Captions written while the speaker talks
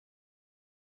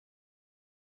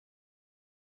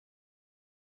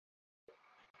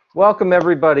Welcome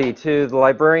everybody to the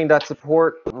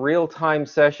Librarian.Support real-time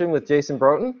session with Jason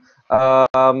Broughton.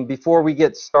 Before we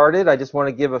get started, I just want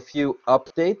to give a few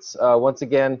updates. Once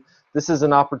again, this is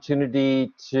an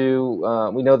opportunity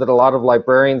to, we know that a lot of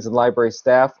librarians and library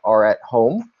staff are at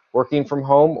home, working from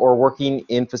home or working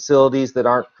in facilities that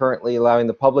aren't currently allowing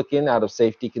the public in out of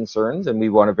safety concerns, and we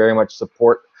want to very much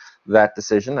support that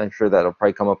decision. I'm sure that'll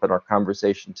probably come up in our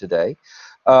conversation today.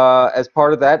 As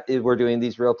part of that, we're doing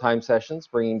these real-time sessions,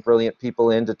 bringing brilliant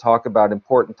people in to talk about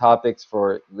important topics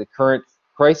for the current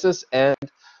crisis and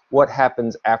what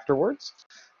happens afterwards.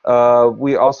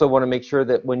 We also want to make sure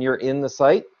that when you're in the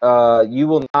site, you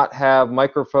will not have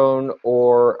microphone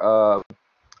or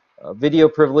video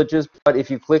privileges, but if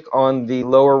you click on the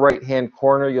lower right-hand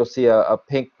corner, you'll see a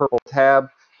pink-purple tab.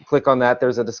 Click on that,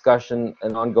 there's a discussion,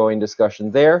 an ongoing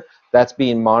discussion there. That's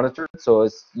being monitored, so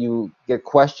as you get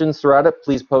questions throughout it,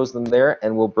 please pose them there,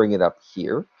 and we'll bring it up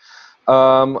here.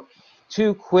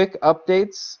 Two quick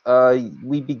updates.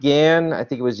 We began, I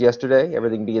think it was yesterday,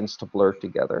 everything begins to blur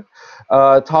together,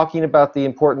 talking about the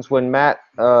importance when Matt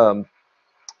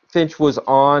Finch was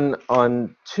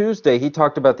on Tuesday. He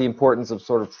talked about the importance of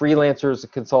sort of freelancers,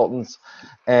 consultants,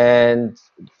 and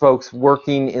folks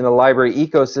working in the library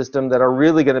ecosystem that are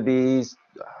really going to be,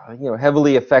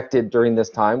 heavily affected during this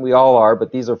time. We all are,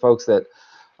 but these are folks that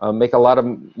make a lot of,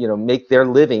 make their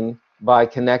living by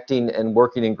connecting and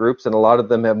working in groups, and a lot of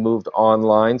them have moved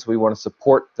online, so we want to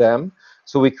support them.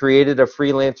 So we created a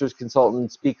freelancers,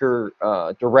 consultant, speaker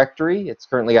directory. It's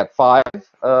currently got 5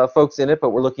 folks in it,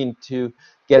 but we're looking to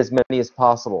get as many as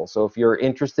possible. So if you're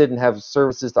interested and have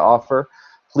services to offer,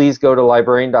 please go to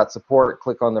librarian.support,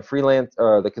 click on the freelance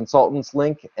or the consultants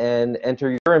link, and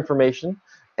enter your information.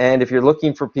 And if you're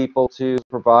looking for people to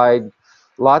provide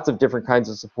lots of different kinds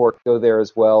of support, go there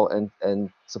as well and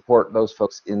support those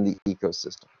folks in the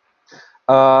ecosystem.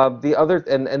 The other,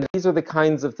 and these are the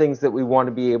kinds of things that we want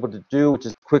to be able to do, which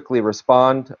is quickly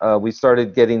respond. We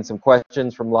started getting some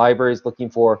questions from libraries looking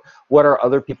for what are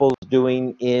other people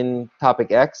doing in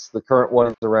topic X. The current one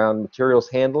is around materials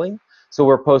handling. So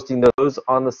we're posting those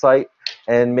on the site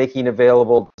and making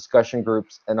available discussion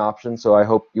groups and options. So I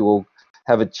hope you will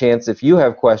have a chance, if you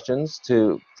have questions,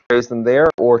 to raise them there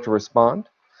or to respond.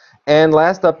 And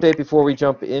last update before we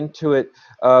jump into it,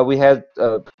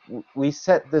 we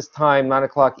set this time, 9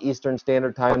 o'clock Eastern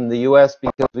Standard Time in the U.S.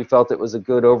 because we felt it was a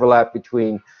good overlap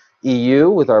between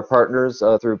EU with our partners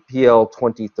through PL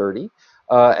 2030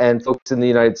 and folks in the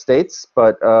United States.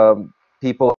 But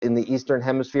people in the Eastern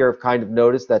Hemisphere have kind of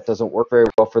noticed that doesn't work very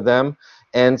well for them.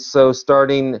 And so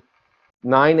starting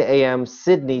 9 a.m.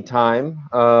 Sydney time,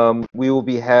 we will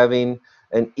be having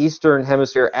an Eastern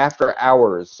Hemisphere after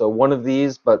hours. So one of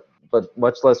these, but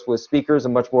much less with speakers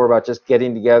and much more about just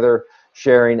getting together,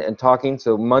 sharing, and talking.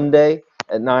 So Monday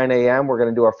at 9 a.m., we're going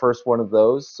to do our first one of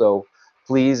those. So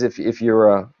please, if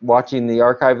you're watching the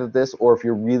archive of this, or if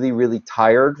you're really, really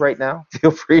tired right now,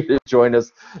 feel free to join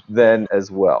us then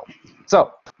as well.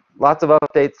 So lots of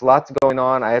updates, lots going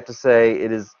on. I have to say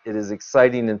it is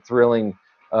exciting and thrilling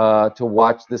to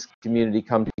watch this community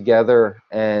come together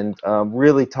and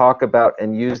really talk about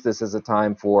and use this as a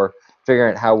time for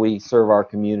figuring out how we serve our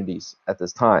communities at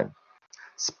this time.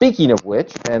 Speaking of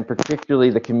which, and particularly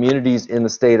the communities in the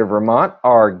state of Vermont,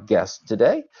 our guest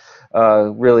today,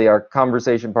 really our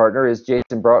conversation partner, is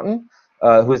Jason Broughton,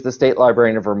 who is the State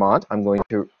Librarian of Vermont. I'm going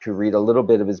to read a little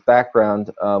bit of his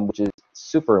background, which is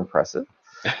super impressive.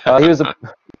 He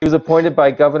was appointed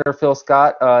by Governor Phil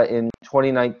Scott in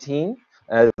 2019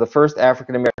 as the first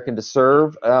African American to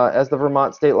serve as the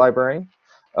Vermont State Librarian.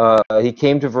 He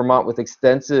came to Vermont with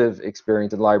extensive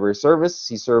experience in library service.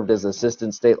 He served as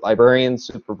assistant state librarian,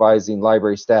 supervising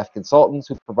library staff consultants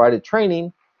who provided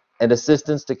training and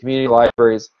assistance to community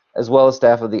libraries, as well as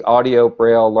staff of the audio,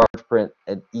 braille, large print,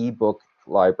 and e-book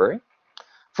library.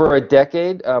 For a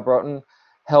decade, Broughton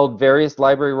held various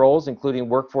library roles, including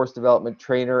workforce development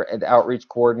trainer and outreach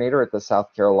coordinator at the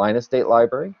South Carolina State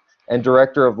Library, and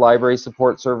Director of Library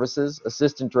Support Services,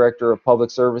 Assistant Director of Public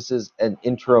Services, and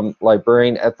Interim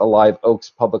Librarian at the Live Oaks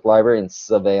Public Library in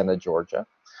Savannah, Georgia.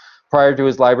 Prior to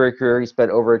his library career, he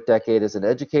spent over a decade as an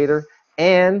educator,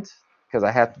 and, because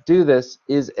I have to do this,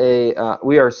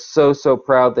 we are so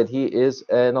proud that he is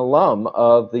an alum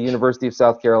of the University of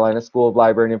South Carolina School of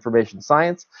Library and Information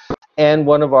Science, and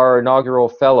one of our inaugural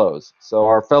fellows. So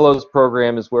our fellows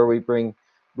program is where we bring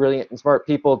brilliant and smart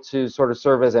people to sort of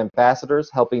serve as ambassadors,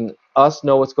 helping us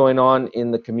know what's going on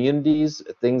in the communities,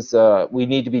 things we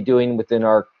need to be doing within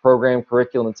our program,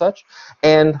 curriculum, and such,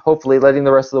 and hopefully letting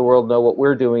the rest of the world know what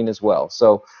we're doing as well.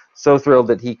 So thrilled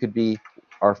that he could be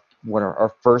our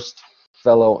first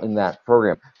fellow in that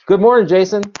program. Good morning,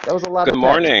 Jason. That was a lot Good of text.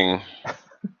 morning.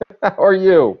 How are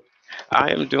you?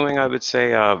 I am doing, I would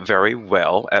say, very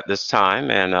well at this time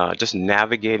and just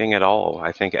navigating it all,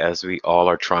 I think, as we all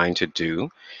are trying to do.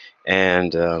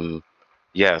 And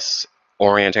yes,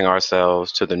 orienting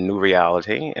ourselves to the new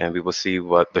reality, and we will see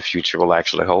what the future will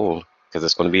actually hold because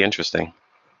it's going to be interesting.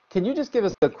 Can you just give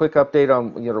us a quick update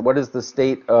on, what is the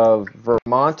state of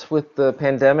Vermont with the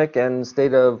pandemic and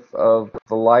state of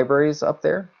the libraries up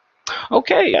there?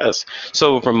 Okay, yes.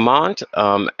 So Vermont,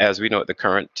 as we know at the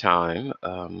current time,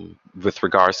 with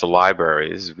regards to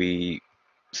libraries, we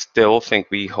still think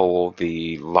we hold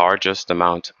the largest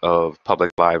amount of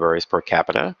public libraries per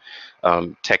capita.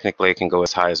 Technically, it can go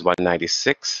as high as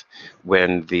 196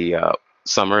 when the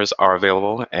summers are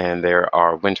available, and there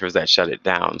are winters that shut it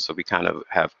down. So we kind of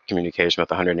have communication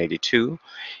with 182.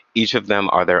 Each of them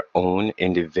are their own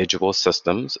individual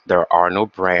systems. There are no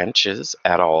branches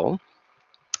at all.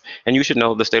 And you should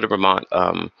know the state of Vermont,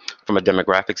 from a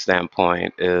demographic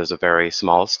standpoint, is a very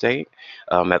small state.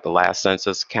 At the last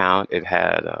census count, it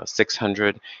had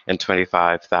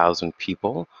 625,000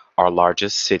 people. Our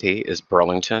largest city is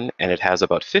Burlington, and it has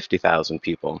about 50,000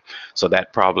 people. So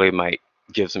that probably might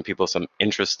give some people some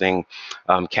interesting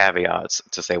caveats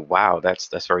to say, wow,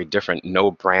 that's very different. No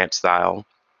branch style.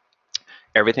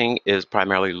 Everything is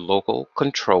primarily local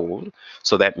controlled.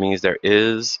 So that means there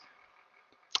is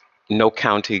no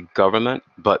county government,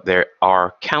 but there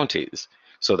are counties.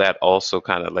 So that also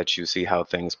kind of lets you see how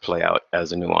things play out as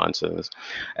the nuances.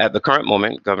 At the current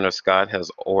moment, Governor Scott has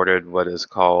ordered what is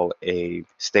called a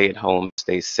stay at home,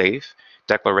 stay safe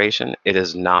declaration. It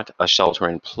is not a shelter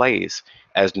in place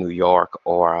as New York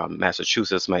or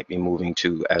Massachusetts might be moving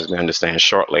to, as we understand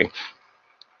shortly.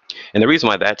 And the reason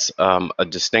why that's a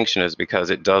distinction is because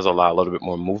it does allow a little bit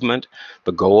more movement.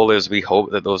 The goal is we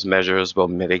hope that those measures will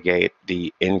mitigate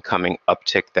the incoming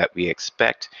uptick that we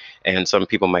expect. And some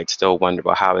people might still wonder,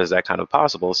 well, how is that kind of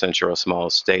possible since you're a small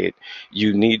state?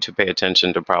 You need to pay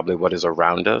attention to probably what is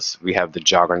around us. We have the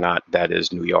juggernaut that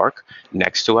is New York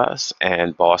next to us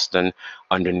and Boston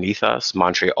underneath us,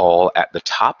 Montreal at the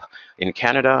top in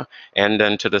Canada, and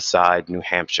then to the side, New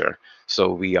Hampshire. So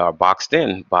we are boxed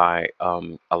in by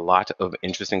a lot of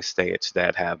interesting states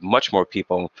that have much more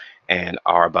people and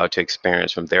are about to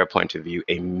experience, from their point of view,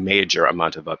 a major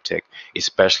amount of uptick,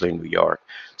 especially New York.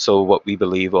 So what we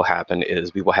believe will happen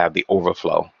is we will have the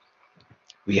overflow.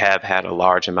 We have had a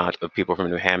large amount of people from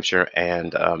New Hampshire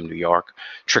and New York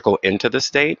trickle into the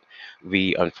state.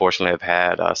 We unfortunately have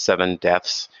had 7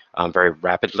 deaths very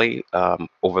rapidly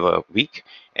over the week,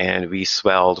 and we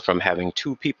swelled from having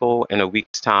 2 people in a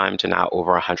week's time to now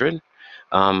over 100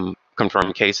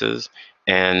 confirmed cases,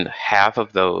 and half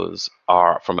of those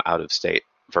are from out of state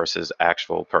versus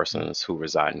actual persons who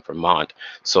reside in Vermont.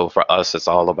 So for us, it's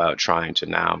all about trying to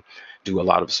now do a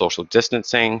lot of social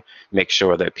distancing, make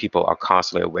sure that people are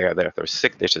constantly aware that if they're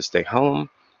sick, they should stay home.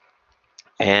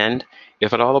 And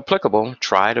if at all applicable,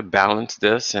 try to balance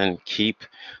this and keep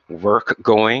work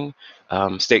going.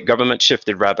 State government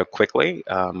shifted rather quickly.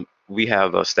 We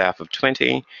have a staff of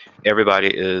 20. Everybody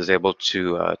is able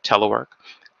to telework.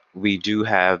 We do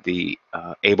have the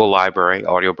ABLE Library,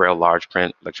 audio braille large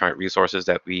print electronic resources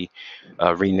that we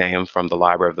rename from the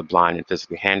Library of the Blind and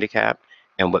Physically Handicapped.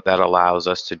 And what that allows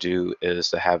us to do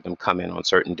is to have them come in on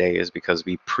certain days because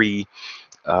we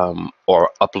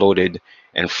or uploaded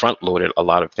and front loaded a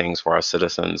lot of things for our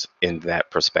citizens in that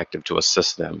perspective to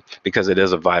assist them. Because it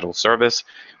is a vital service,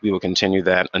 we will continue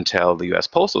that until the U.S.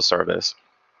 Postal Service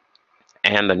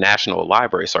and the National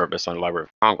Library Service on the Library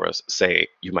of Congress say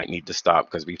you might need to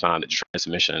stop because we found that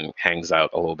transmission hangs out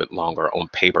a little bit longer on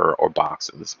paper or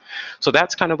boxes. So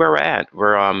that's kind of where we're at.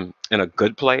 We're in a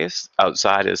good place.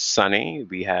 Outside is sunny.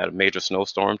 We had a major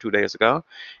snowstorm 2 days ago,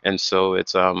 and so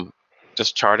it's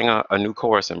just charting a new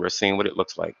course, and we're seeing what it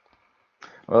looks like.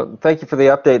 Well, thank you for the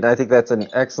update. And I think that's an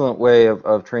excellent way of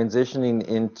transitioning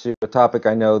into a topic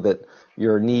I know that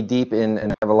you're knee deep in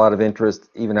and have a lot of interest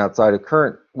even outside of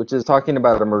current, which is talking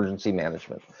about emergency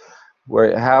management.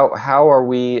 Where how are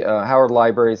we how are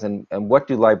libraries and what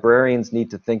do librarians need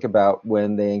to think about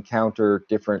when they encounter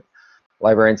different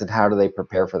librarians and how do they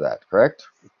prepare for that, correct?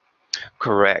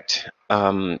 Correct.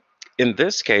 In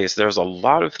this case, there's a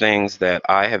lot of things that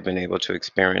I have been able to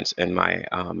experience in my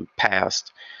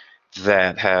past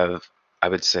that have, I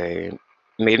would say,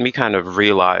 made me kind of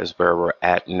realize where we're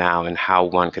at now and how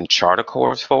one can chart a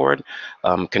course forward.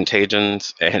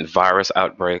 Contagions and virus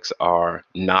outbreaks are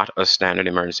not a standard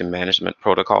emergency management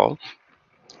protocol.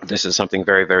 This is something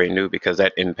very, very new because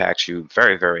that impacts you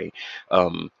very, very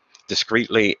um,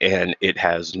 discreetly, and it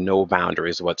has no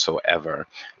boundaries whatsoever.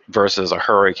 Versus a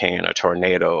hurricane, a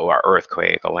tornado, or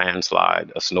earthquake, a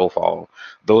landslide, a snowfall.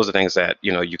 Those are things that,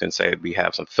 you can say we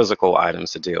have some physical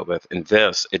items to deal with. In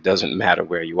this, it doesn't matter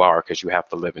where you are because you have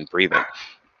to live and breathe it.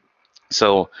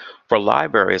 So for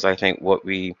libraries, I think what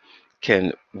we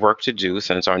can work to do,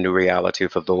 since our new reality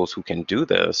for those who can do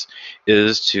this,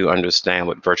 is to understand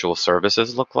what virtual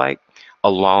services look like,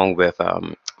 along with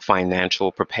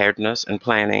financial preparedness and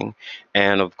planning,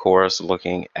 and of course,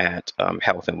 looking at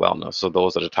health and wellness. So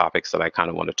those are the topics that I kind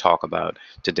of want to talk about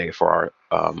today for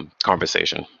our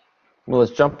conversation. Well,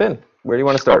 let's jump in. Where do you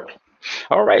want to Oh, start?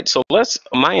 all right, so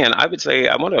my end, I would say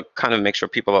I want to kind of make sure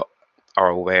people are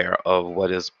aware of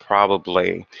what is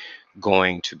probably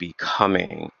going to be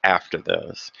coming after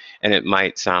this. And it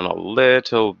might sound a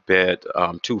little bit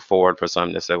too forward for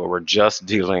some to say, well, we're just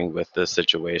dealing with this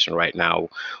situation right now.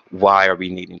 Why are we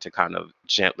needing to kind of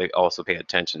gently also pay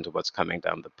attention to what's coming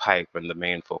down the pike when the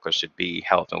main focus should be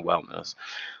health and wellness?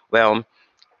 Well,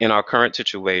 in our current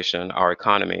situation, our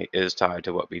economy is tied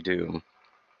to what we do.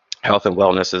 Health and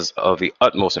wellness is of the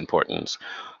utmost importance.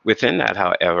 Within that,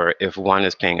 however, if one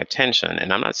is paying attention,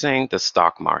 and I'm not saying the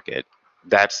stock market,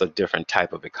 that's a different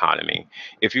type of economy.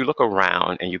 If you look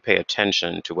around and you pay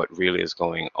attention to what really is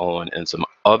going on in some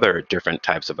other different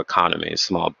types of economies,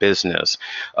 small business,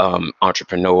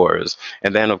 entrepreneurs,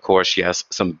 and then, of course, yes,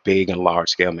 some big and large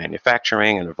scale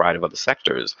manufacturing and a variety of other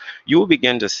sectors, you will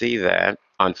begin to see that,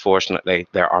 unfortunately,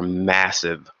 there are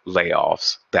massive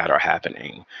layoffs that are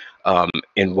happening.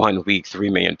 In 1 week,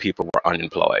 3 million people were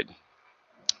unemployed.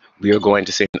 We are going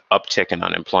to see an uptick in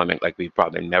unemployment like we've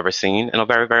probably never seen in a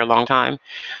very, very long time.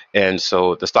 And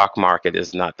so the stock market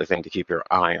is not the thing to keep your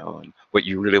eye on. What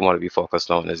you really want to be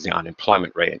focused on is the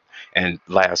unemployment rate. And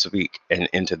last week and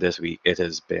into this week, it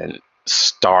has been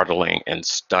startling and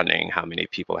stunning how many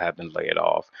people have been laid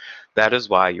off. That is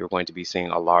why you're going to be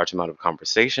seeing a large amount of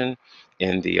conversation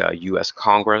in the US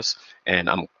Congress, and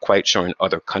I'm quite sure in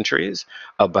other countries,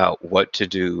 about what to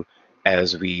do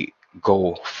as we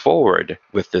go forward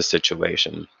with this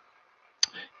situation.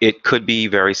 It could be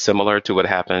very similar to what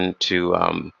happened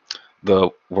to the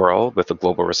world with the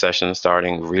global recession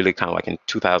starting really kind of like in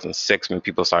 2006 when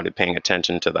people started paying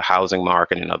attention to the housing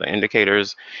market and other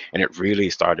indicators. And it really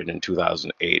started in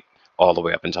 2008 all the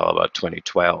way up until about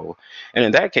 2012. And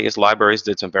in that case, libraries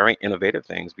did some very innovative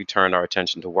things. We turned our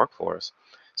attention to workforce.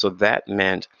 So that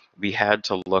meant we had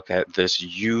to look at this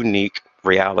unique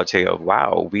reality of,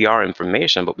 wow, we are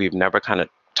information, but we've never kind of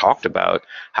talked about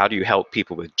how do you help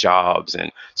people with jobs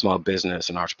and small business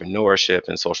and entrepreneurship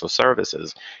and social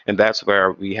services. And that's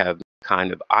where we have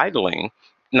kind of idling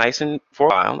nice and for a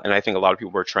while. And I think a lot of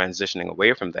people were transitioning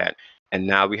away from that. And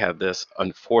now we have this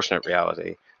unfortunate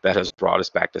reality that has brought us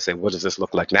back to say, what does this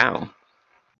look like now?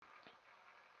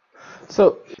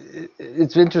 So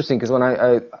it's interesting because when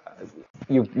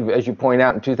as you point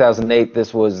out, in 2008,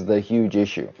 this was the huge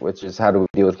issue, which is how do we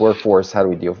deal with workforce, how do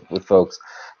we deal with folks.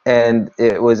 And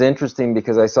it was interesting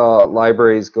because I saw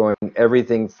libraries going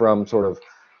everything from sort of,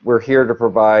 we're here to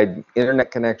provide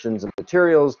internet connections and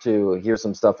materials, to here's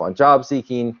some stuff on job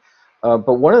seeking.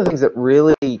 But one of the things that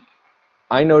really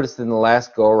I noticed in the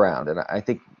last go around, and I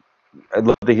think I'd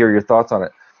love to hear your thoughts on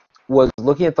it, was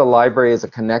looking at the library as a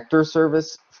connector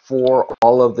service for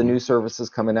all of the new services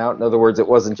coming out. In other words, it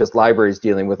wasn't just libraries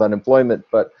dealing with unemployment,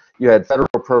 but you had federal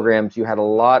programs, you had a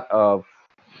lot of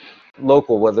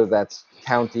local, whether that's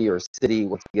county or city.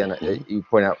 Once again, Mhm. you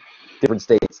point out different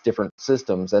states, different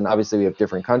systems, and obviously we have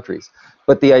different countries.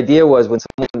 But the idea was when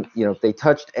someone, if they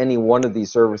touched any one of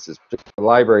these services, particularly the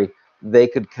library, they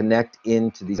could connect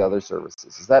into these other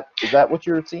services. Is that what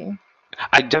you're seeing?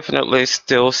 I definitely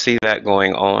still see that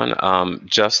going on,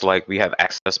 just like we have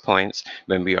access points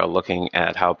when we are looking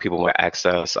at how people will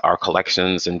access our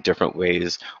collections in different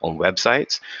ways on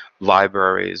websites.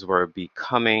 Libraries were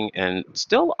becoming and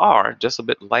still are, just a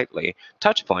bit lightly,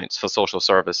 touch points for social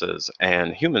services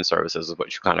and human services, is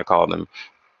what you kind of call them.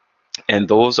 And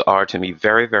those are, to me,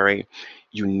 very, very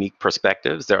unique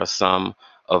perspectives. There are some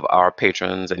of our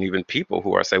patrons and even people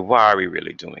who are say, why are we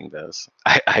really doing this?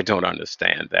 I don't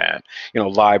understand that.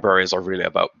 Libraries are really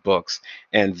about books.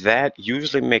 And that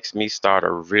usually makes me start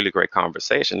a really great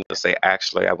conversation to say,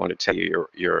 actually, I want to tell you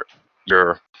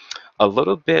you're a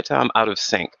little bit out of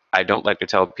sync. I don't like to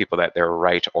tell people that they're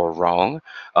right or wrong.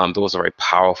 Those are very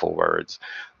powerful words.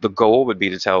 The goal would be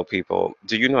to tell people,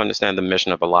 do you understand the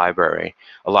mission of a library?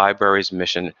 A library's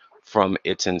mission from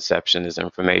its inception is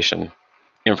information.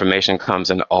 Information comes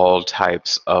in all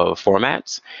types of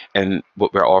formats, and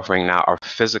what we're offering now are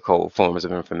physical forms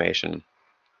of information.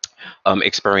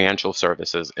 experiential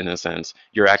services in a sense.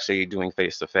 You're actually doing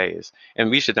face to face. And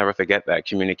we should never forget that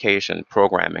communication,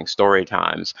 programming, story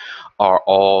times are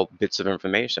all bits of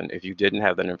information. If you didn't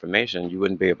have that information, you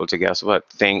wouldn't be able to, guess what?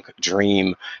 Think,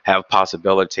 dream, have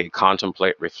possibility,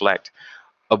 contemplate, reflect.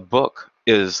 A book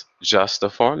is just a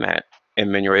format.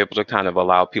 And when you're able to kind of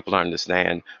allow people to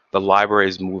understand the library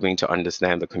is moving to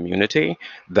understand the community,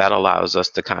 that allows us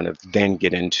to kind of then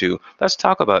get into, let's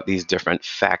talk about these different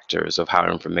factors of how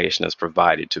information is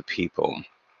provided to people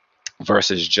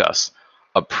versus just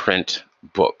a print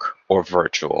book or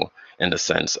virtual in the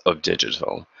sense of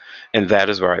digital. And that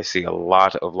is where I see a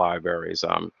lot of libraries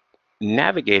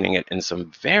navigating it in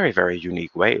some very, very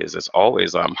unique ways. It's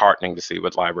always heartening to see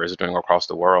what libraries are doing across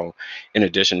the world, in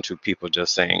addition to people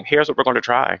just saying, here's what we're going to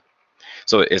try.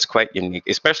 So it's quite unique,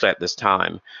 especially at this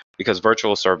time, because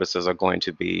virtual services are going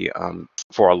to be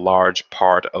for a large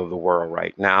part of the world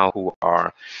right now who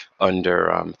are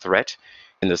under threat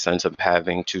in the sense of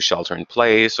having to shelter in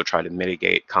place or try to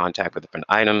mitigate contact with different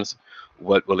items.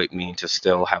 What will it mean to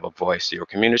still have a voice to your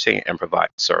community and provide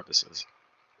services?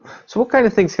 So what kind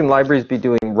of things can libraries be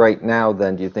doing right now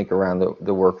then, do you think, around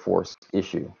the workforce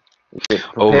issue? Is it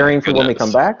Oh my preparing for when we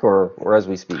come goodness. back, or as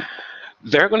we speak?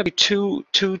 There are going to be two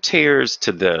tiers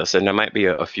to this, and there might be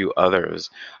a few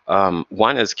others.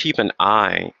 One is keep an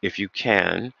eye, if you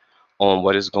can, on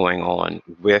what is going on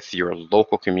with your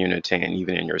local community and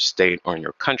even in your state or in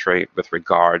your country with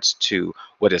regards to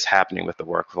what is happening with the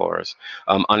workforce.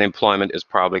 Unemployment is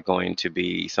probably going to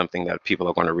be something that people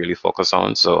are going to really focus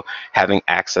on. So having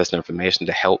access to information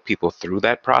to help people through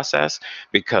that process,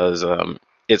 because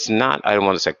it's not, I don't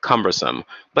want to say cumbersome,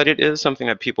 but it is something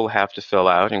that people have to fill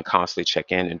out and constantly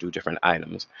check in and do different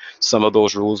items. Some of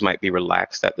those rules might be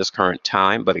relaxed at this current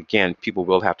time, but again, people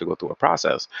will have to go through a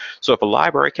process. So if a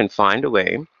library can find a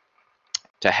way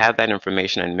to have that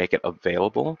information and make it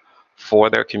available for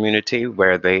their community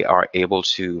where they are able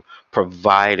to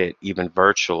provide it even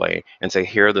virtually and say,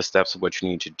 here are the steps of what you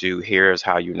need to do, here's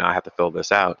how you now have to fill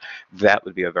this out, that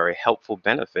would be a very helpful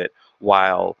benefit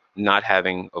while not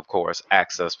having, of course,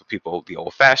 access for people the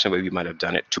old-fashioned way we might have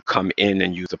done it to come in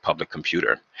and use a public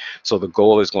computer. So the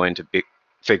goal is going to be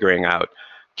figuring out,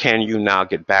 can you now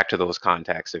get back to those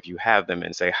contacts if you have them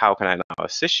and say, how can I now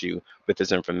assist you with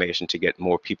this information to get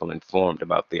more people informed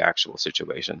about the actual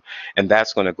situation? And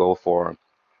that's going to go for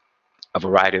a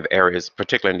variety of areas,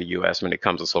 particularly in the US when it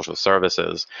comes to social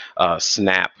services,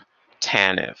 SNAP,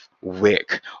 TANF,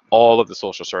 WIC, all of the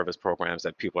social service programs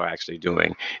that people are actually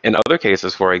doing. In other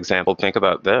cases, for example, think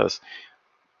about this.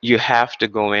 You have to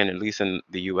go in, at least in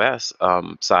the US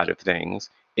side of things,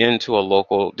 into a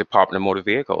local Department of Motor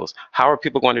Vehicles. How are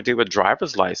people going to deal with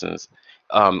driver's license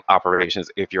operations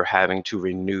if you're having to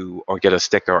renew or get a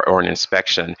sticker or an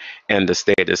inspection and the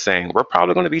state is saying, we're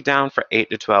probably going to be down for 8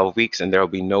 to 12 weeks and there will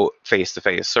be no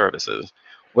face-to-face services?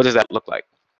 What does that look like?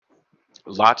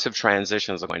 Lots of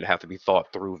transitions are going to have to be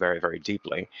thought through very, very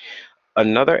deeply.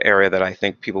 Another area that I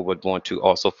think people would want to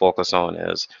also focus on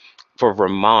is for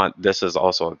Vermont, this is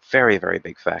also a very, very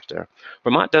big factor.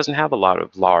 Vermont doesn't have a lot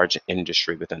of large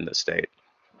industry within the state.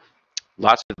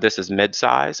 Lots of this is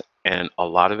mid-size, and a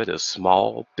lot of it is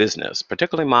small business,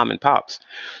 particularly mom and pops.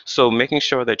 So making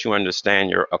sure that you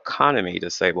understand your economy to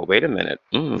say, well, wait a minute,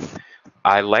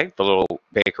 I like the little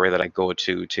bakery that I go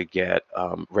to get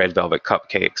red velvet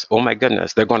cupcakes. Oh my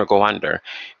goodness, they're going to go under.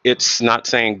 It's not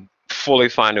saying fully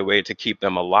find a way to keep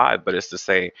them alive, but it's to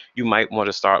say you might want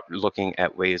to start looking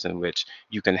at ways in which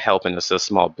you can help and assist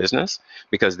small business,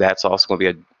 because that's also going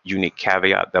to be a unique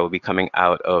caveat that will be coming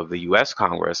out of the US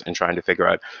Congress and trying to figure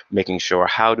out making sure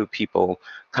how do people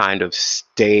kind of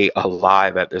stay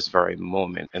alive at this very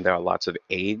moment. And there are lots of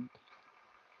aid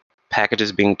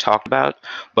packages being talked about,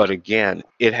 but again,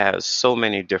 it has so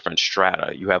many different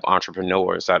strata. You have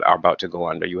entrepreneurs that are about to go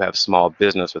under, you have small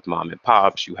business with mom and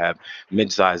pops, you have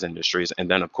mid-sized industries,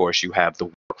 and then of course you have the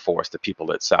workforce, the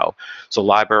people itself. So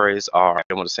libraries are, I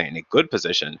don't want to say in a good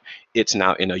position, it's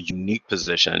now in a unique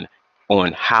position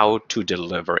on how to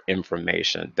deliver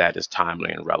information that is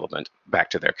timely and relevant back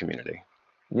to their community.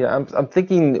 Yeah, I'm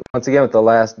thinking once again with the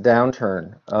last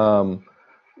downturn,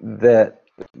 that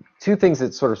two things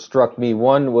that sort of struck me.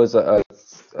 One was a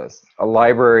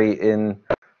library in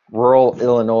rural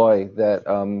Illinois that,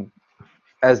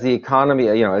 as the economy,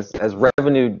 as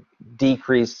revenue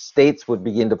decreased, states would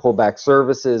begin to pull back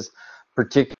services,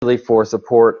 particularly for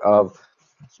support of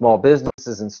small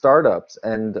businesses and startups.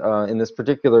 And in this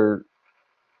particular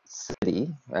city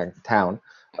and town,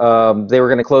 they were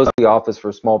going to close the office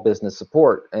for small business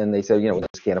support, and they said, we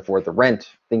just can't afford the rent,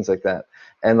 things like that.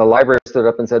 And the library stood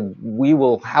up and said, we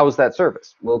will house that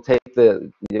service. We'll take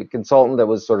the consultant that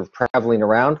was sort of traveling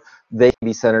around. They can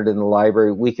be centered in the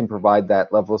library. We can provide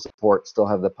that level of support, still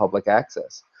have the public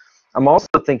access. I'm also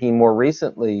thinking more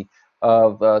recently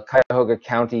of Cuyahoga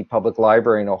County Public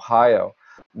Library in Ohio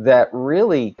that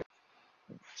really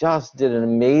just did an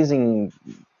amazing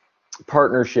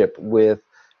partnership with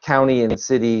county and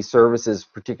city services,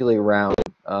 particularly around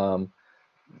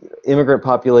immigrant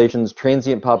populations,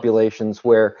 transient populations,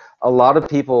 where a lot of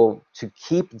people, to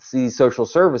keep these social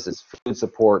services, food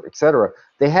support, etc.,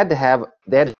 they had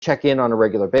to check in on a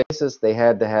regular basis. They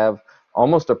had to have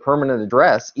almost a permanent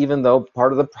address, even though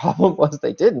part of the problem was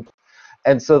they didn't.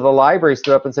 And so the library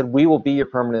stood up and said, we will be your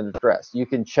permanent address. You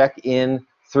can check in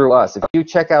through us. If you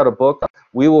check out a book,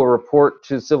 we will report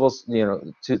to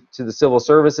to the civil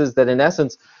services that in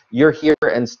essence you're here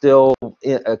and still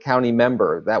a county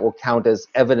member. That will count as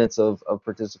evidence of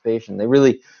participation. They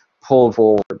really pulled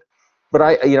forward.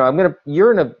 But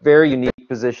you're in a very unique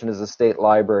position as a state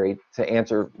library to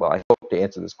answer, well, I hope to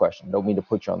answer this question. Don't mean to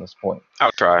put you on this point.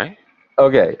 I'll try.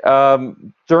 Okay.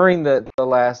 During the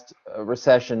last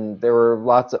recession, there were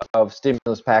lots of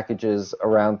stimulus packages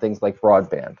around things like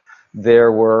broadband.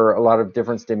 There were a lot of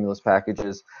different stimulus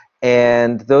packages,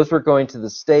 and those were going to the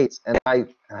states. And I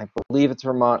believe it's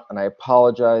Vermont, and I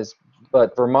apologize,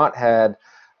 but Vermont had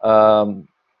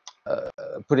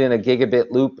put in a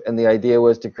gigabit loop, and the idea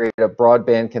was to create a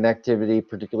broadband connectivity,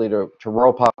 particularly to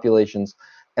rural populations.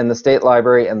 And the state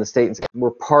library and the state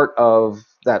were part of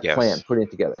that plan, putting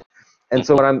it together. And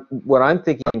so what I'm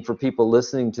thinking for people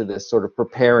listening to this, sort of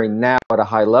preparing now at a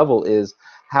high level, is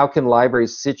how can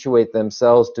libraries situate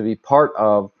themselves to be part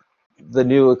of the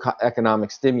new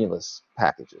economic stimulus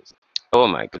packages? Oh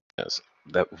my goodness.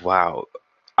 Wow.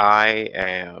 I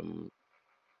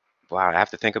have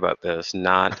to think about this.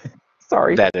 Not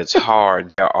Sorry. that it's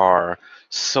hard. There are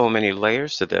so many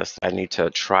layers to this that I need to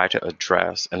try to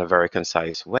address in a very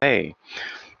concise way.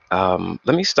 Let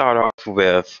me start off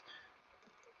with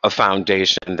a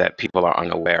foundation that people are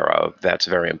unaware of that's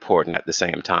very important at the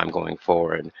same time going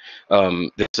forward.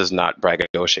 This is not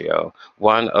braggadocio.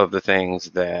 One of the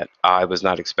things that I was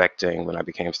not expecting when I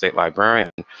became state librarian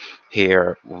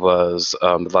here was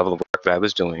the level of work that I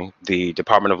was doing. The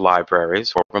Department of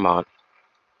Libraries for Vermont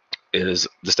is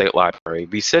the state library.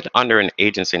 We sit under an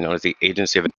agency known as the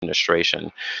Agency of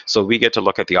Administration. So we get to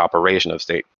look at the operation of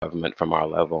state government from our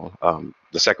level.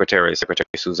 The Secretary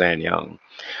Suzanne Young.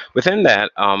 Within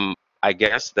that, I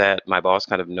guess that my boss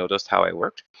kind of noticed how I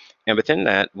worked. And within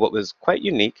that, what was quite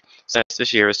unique, since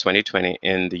this year is 2020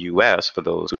 in the US, for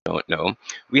those who don't know,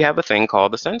 we have a thing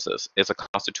called the census. It's a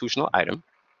constitutional item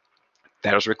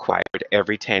that is required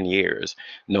every 10 years,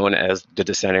 known as the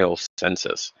decennial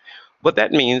census. What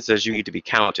that means is you need to be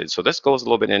counted. So this goes a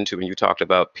little bit into when you talked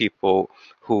about people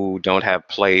who don't have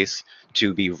place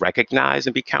to be recognized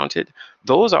and be counted.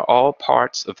 Those are all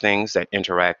parts of things that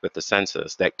interact with the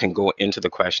census that can go into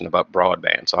the question about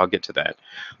broadband. So I'll get to that.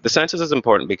 The census is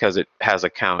important because it has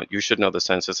a count. You should know the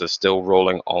census is still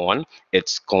rolling on.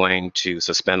 It's going to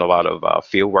suspend a lot of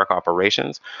fieldwork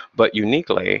operations, but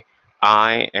uniquely,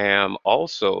 I am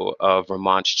also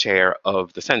Vermont's chair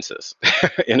of the census,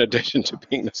 in addition to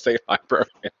being the state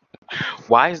librarian.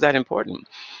 Why is that important?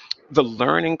 The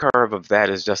learning curve of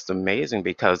that is just amazing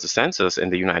because the census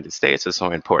in the United States is so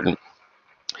important.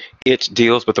 It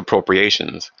deals with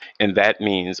appropriations, and that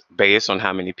means based on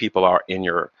how many people are in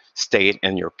your state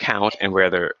and your count and where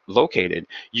they're located,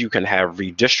 you can have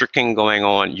redistricting going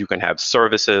on, you can have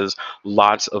services,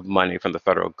 lots of money from the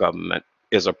federal government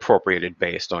is appropriated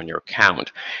based on your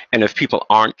count. And if people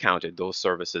aren't counted, those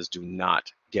services do not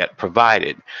get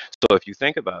provided. So if you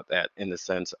think about that in the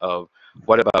sense of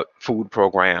what about food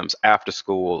programs, after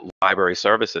school, library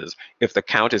services, if the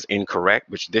count is incorrect,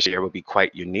 which this year will be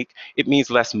quite unique, it means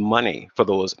less money for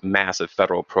those massive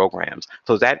federal programs.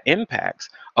 So that impacts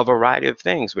a variety of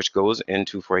things, which goes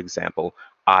into, for example,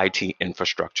 IT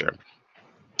infrastructure.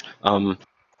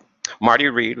 Marty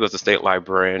Reed was a state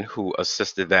librarian who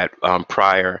assisted that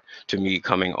prior to me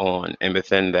coming on. And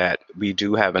within that, we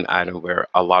do have an item where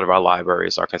a lot of our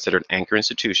libraries are considered anchor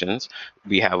institutions.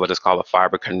 We have what is called a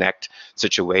Fiber Connect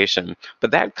situation,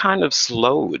 but that kind of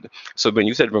slowed. So when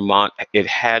you said Vermont, it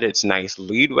had its nice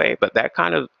leadway, but that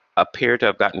kind of appeared to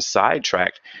have gotten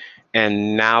sidetracked.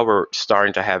 And now we're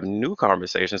starting to have new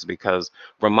conversations because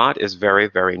Vermont is very,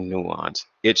 very nuanced.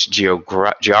 Its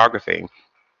geography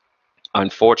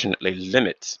unfortunately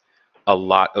limits a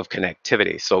lot of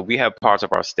connectivity. So we have parts of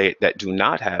our state that do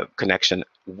not have connection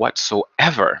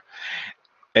whatsoever.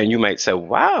 And you might say,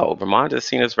 wow, Vermont is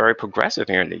seen as very progressive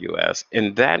here in the US.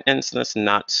 In that instance,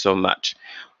 not so much.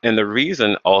 And the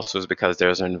reason also is because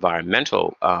there's an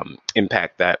environmental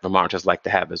impact that Vermonters like to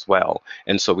have as well.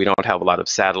 And so we don't have a lot of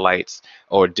satellites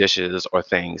or dishes or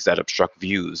things that obstruct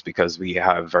views because we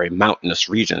have very mountainous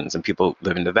regions and people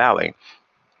live in the valley.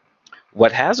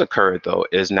 What has occurred, though,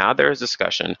 is now there is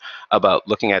discussion about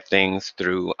looking at things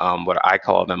through what I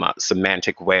call them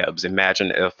semantic webs.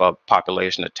 Imagine if a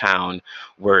population, a town,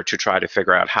 were to try to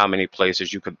figure out how many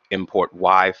places you could import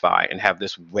Wi-Fi and have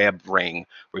this web ring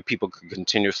where people could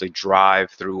continuously drive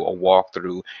through or walk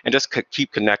through and just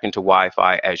keep connecting to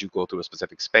Wi-Fi as you go through a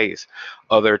specific space.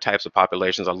 Other types of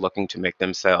populations are looking to make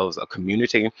themselves a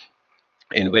community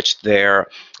in which their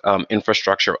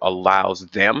infrastructure allows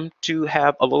them to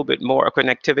have a little bit more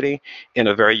connectivity in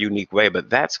a very unique way. But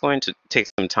that's going to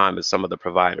take some time with some of the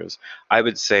providers. I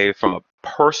would say, from a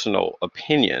personal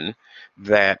opinion,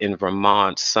 that in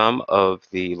Vermont, some of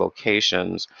the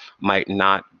locations might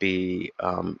not be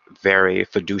very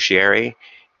fiduciary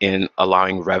in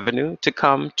allowing revenue to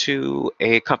come to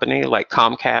a company like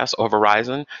Comcast or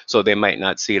Verizon. So they might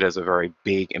not see it as a very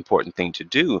big, important thing to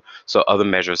do. So other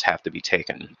measures have to be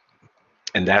taken.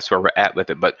 And that's where we're at with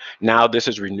it. But now this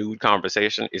is renewed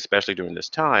conversation, especially during this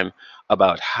time,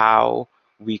 about how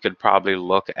we could probably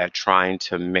look at trying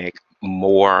to make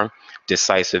more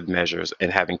decisive measures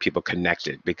and having people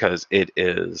connected, because it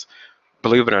is,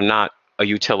 believe it or not, a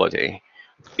utility.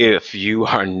 If you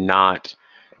are not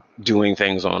doing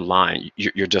things online,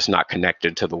 you're just not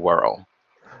connected to the world.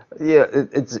 Yeah,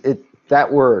 it's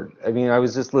that word. I mean, I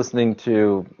was just listening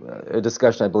to a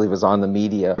discussion I believe was on the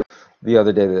media the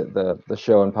other day, the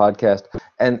show and podcast,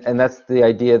 and that's the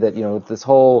idea that, you know, this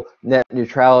whole net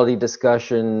neutrality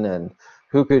discussion and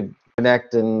who could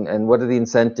connect and what are the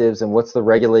incentives and what's the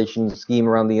regulation scheme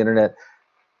around the internet.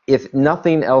 If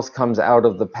nothing else comes out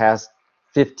of the past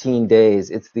 15 days,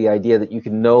 it's the idea that you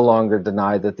can no longer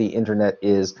deny that the internet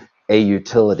is a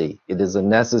utility. It is a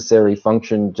necessary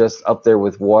function, just up there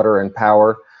with water and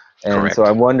power. And so Correct.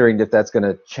 I'm wondering if that's going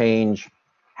to change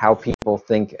how people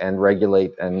think and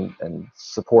regulate and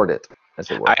support it, as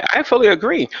it were. I fully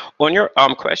agree. On your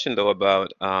question, though,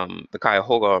 about the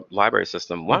Cuyahoga library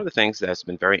system, one of the things that's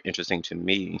been very interesting to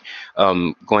me,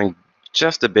 going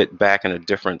just a bit back in a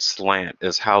different slant,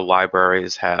 is how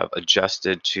libraries have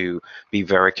adjusted to be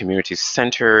very community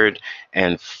centered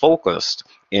and focused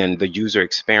in the user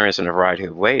experience in a variety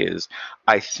of ways.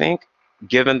 I think,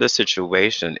 given the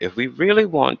situation, if we really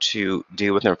want to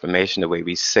deal with information the way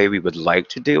we say we would like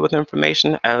to deal with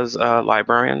information as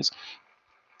librarians,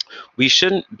 we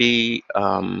shouldn't be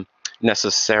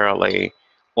necessarily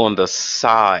on the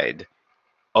side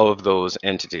of those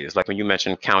entities. Like when you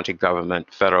mentioned county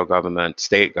government, federal government,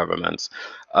 state governments,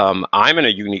 I'm in a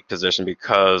unique position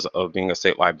because of being a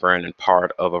state librarian and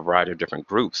part of a variety of different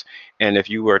groups. And if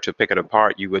you were to pick it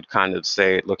apart, you would kind of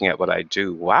say, looking at what I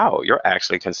do, wow, you're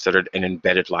actually considered an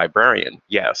embedded librarian.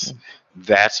 Yes,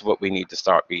 that's what we need to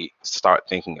start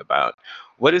thinking about.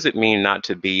 What does it mean not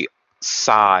to be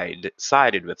sided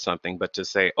with something, but to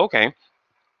say, okay,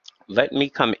 let me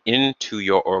come into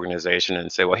your organization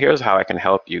and say, well, here's how I can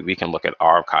help you. We can look at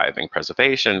archiving,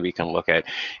 preservation. We can look at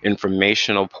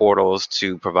informational portals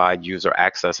to provide user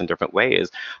access in different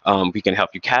ways. We can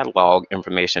help you catalog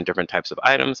information, different types of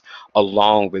items,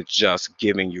 along with just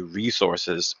giving you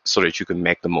resources so that you can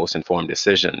make the most informed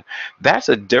decision. That's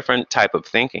a different type of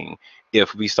thinking.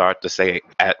 If we start to say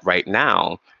at right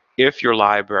now, if your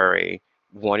library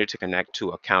wanted to connect to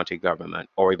a county government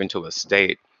or even to a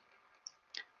state,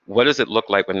 what does it look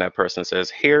like when that person says,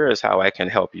 here is how I can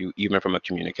help you, even from a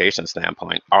communication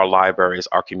standpoint? Our libraries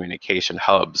are communication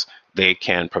hubs. They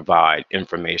can provide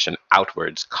information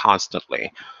outwards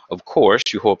constantly. Of course,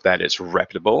 you hope that it's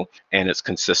reputable and it's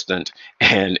consistent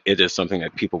and it is something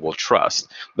that people will trust,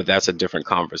 but that's a different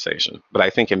conversation. But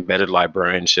I think embedded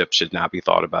librarianship should now be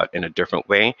thought about in a different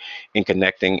way, in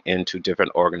connecting into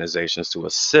different organizations to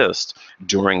assist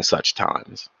during such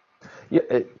times.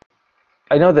 Yeah,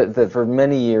 I know that for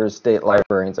many years, state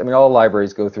librarians, I mean, all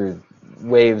libraries go through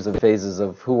waves and phases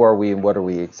of who are we and what are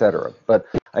we, et cetera. But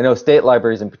I know state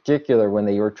libraries in particular, when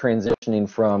they were transitioning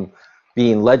from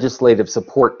being legislative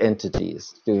support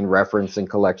entities, doing reference and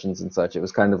collections and such, it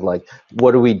was kind of like,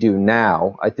 what do we do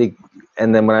now? I think,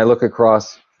 and then when I look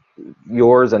across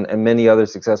yours and many other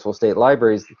successful state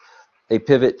libraries, a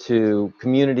pivot to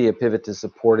community, a pivot to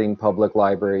supporting public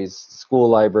libraries, school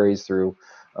libraries through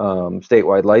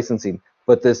statewide licensing.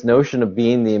 But this notion of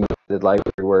being the embedded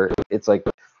library, where it's like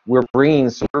we're bringing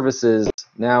services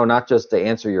now not just to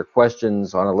answer your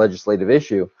questions on a legislative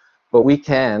issue, but we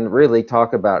can really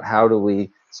talk about how do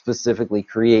we specifically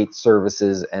create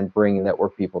services and bring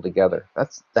network people together.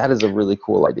 That is a really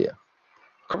cool idea.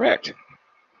 Correct.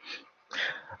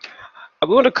 I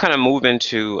want to kind of move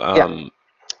into Yeah.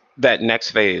 that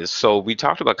next phase. So we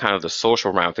talked about kind of the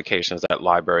social ramifications that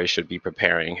libraries should be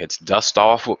preparing. It's dust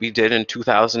off what we did in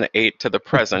 2008 to the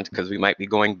present, because we might be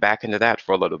going back into that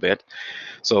for a little bit.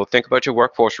 So think about your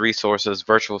workforce resources,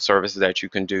 virtual services that you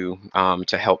can do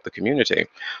to help the community.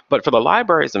 But for the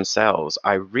libraries themselves,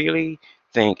 I really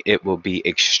think it will be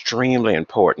extremely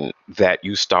important that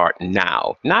you start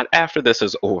now, not after this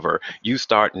is over. You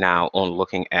start now on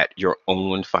looking at your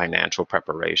own financial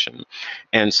preparation.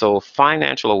 And so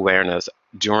financial awareness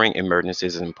during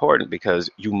emergencies is important, because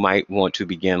you might want to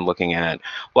begin looking at,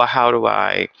 well,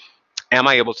 am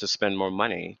I able to spend more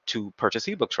money to purchase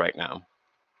ebooks right now?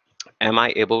 Am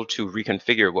I able to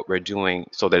reconfigure what we're doing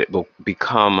so that it will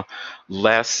become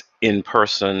less in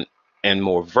person and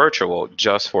more virtual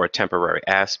just for a temporary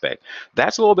aspect?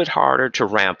 That's a little bit harder to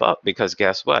ramp up, because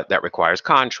guess what? That requires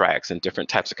contracts and different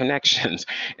types of connections.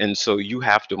 And so you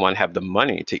have to, one, have the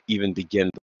money to even begin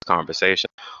the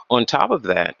conversation. On top of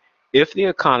that, if the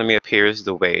economy appears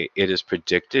the way it is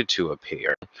predicted to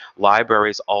appear,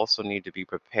 libraries also need to be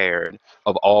prepared,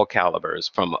 of all calibers,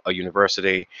 from a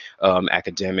university,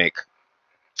 academic,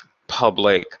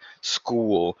 public,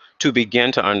 school, to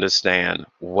begin to understand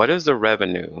what is the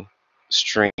revenue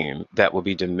stream that will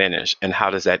be diminished, and how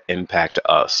does that impact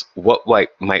us? What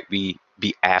might we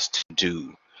be asked to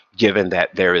do given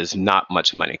that there is not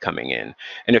much money coming in?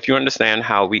 And if you understand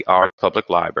how we are public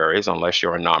libraries, unless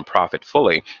you're a nonprofit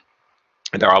fully,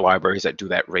 there are libraries that do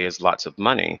that, raise lots of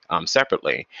money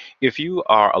separately. If you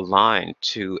are aligned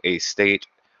to a state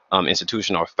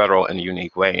institution or federal in a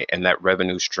unique way, and that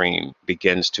revenue stream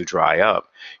begins to dry up,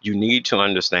 you need to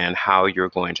understand how you're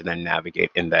going to then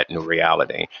navigate in that new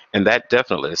reality. And that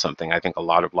definitely is something I think a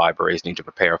lot of libraries need to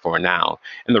prepare for now.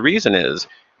 And the reason is,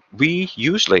 we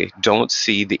usually don't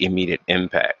see the immediate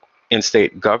impact. In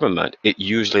state government, it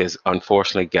usually is,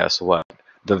 unfortunately, guess what?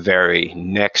 The very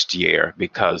next year,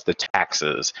 because the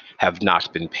taxes have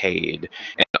not been paid.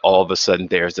 And all of a sudden,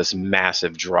 there's this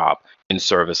massive drop in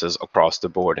services across the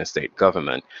board in state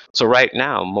government. So, right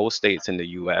now, most states in the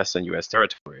US and US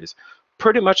territories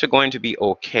pretty much are going to be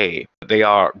okay. They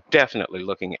are definitely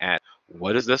looking at,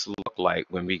 what does this look like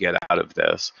when we get out of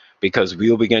this? Because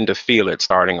we'll begin to feel it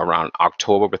starting around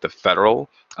October with the federal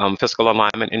fiscal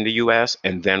alignment in the US.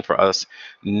 And then for us,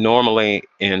 normally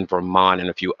in Vermont and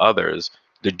a few others,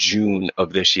 the June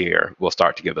of this year will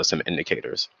start to give us some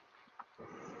indicators.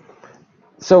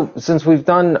 So since we've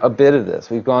done a bit of this,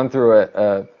 we've gone through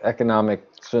a economic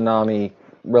tsunami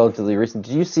relatively recent.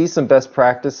 Do you see some best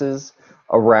practices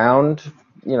around,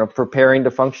 preparing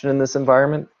to function in this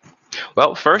environment?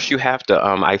 Well, first you have to,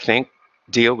 I think,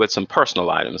 deal with some personal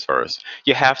items first.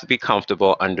 You have to be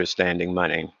comfortable understanding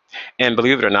money. And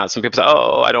believe it or not, some people say,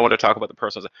 oh, I don't want to talk about the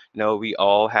personal. No, we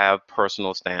all have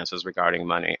personal stances regarding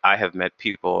money. I have met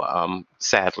people,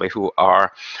 sadly, who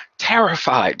are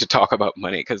terrified to talk about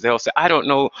money, because they'll say, I don't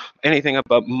know anything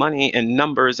about money and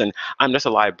numbers, and I'm just a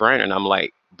librarian. And I'm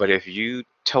like, but if you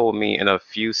told me in a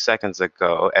few seconds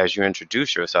ago, as you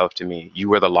introduced yourself to me, you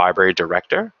were the library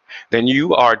director, then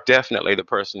you are definitely the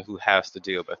person who has to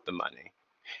deal with the money.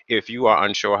 If you are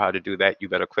unsure how to do that, you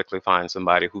better quickly find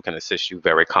somebody who can assist you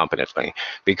very competently,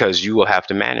 because you will have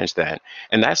to manage that.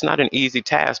 And that's not an easy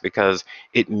task, because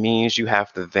it means you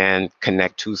have to then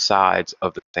connect two sides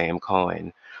of the same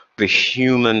coin, the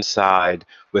human side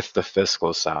with the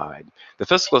fiscal side. The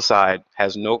fiscal side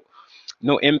has no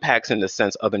impacts in the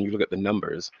sense other than you look at the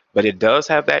numbers, but it does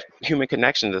have that human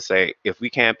connection to say, if we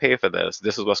can't pay for this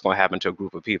is what's going to happen to a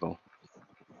group of people.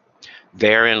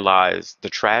 Therein lies the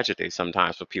tragedy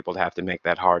sometimes for people to have to make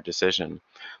that hard decision.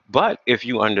 But if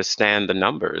you understand the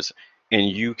numbers and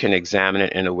you can examine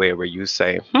it in a way where you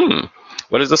say,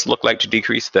 what does this look like to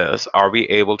decrease this? Are we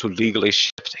able to legally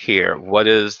shift here? What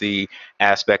is the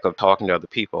aspect of talking to other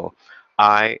people?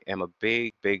 I am a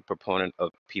big, big proponent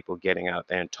of people getting out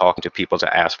there and talking to people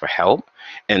to ask for help.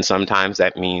 And sometimes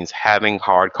that means having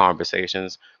hard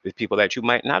conversations with people that you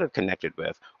might not have connected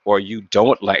with, or you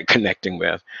don't like connecting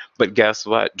with. But guess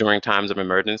what? During times of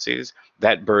emergencies,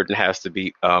 that burden has to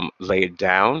be laid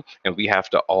down, and we have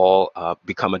to all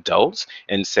become adults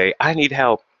and say, I need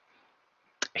help.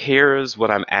 Here's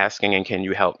what I'm asking, and can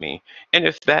you help me? And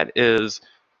if that is,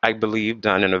 I believe,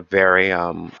 done in a very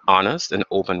honest and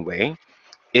open way,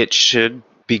 it should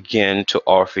begin to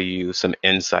offer you some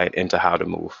insight into how to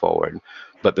move forward.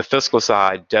 But the fiscal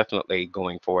side, definitely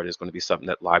going forward, is going to be something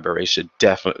that libraries should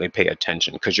definitely pay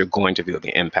attention, because you're going to feel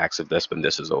the impacts of this when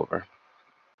this is over.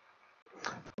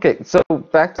 Okay, so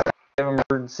back to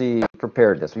emergency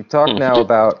preparedness. We've talked now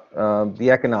about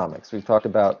the economics. We've talked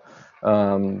about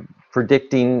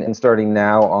predicting and starting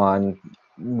now on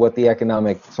what the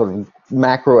economic sort of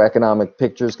macroeconomic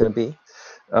picture is going to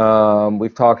be.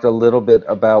 We've talked a little bit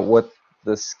about what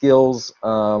the skills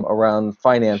around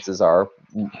finances are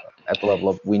at the level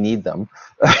of we need them.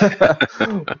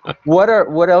 What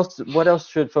else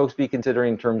should folks be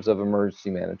considering in terms of emergency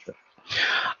management?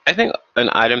 I think an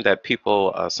item that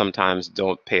people sometimes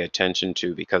don't pay attention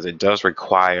to because it does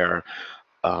require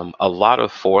a lot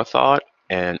of forethought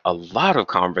and a lot of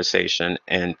conversation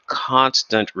and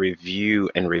constant review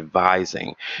and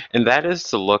revising. And that is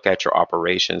to look at your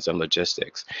operations and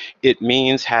logistics. It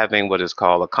means having what is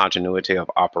called a continuity of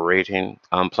operating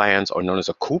plans, or known as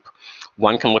a COOP.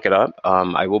 One can look it up.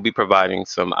 I will be providing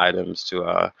some items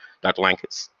to Dr.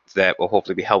 Lankes that will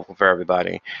hopefully be helpful for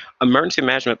everybody. Emergency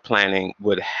management planning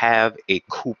would have a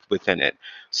COOP within it.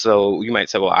 So you might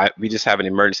say, well, we just have an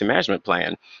emergency management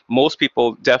plan. Most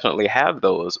people definitely have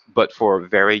those, but for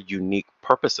very unique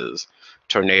purposes: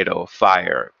 tornado,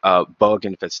 fire, bug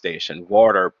infestation,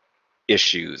 water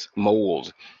issues,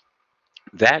 mold.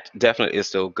 That definitely is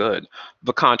still good.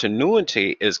 The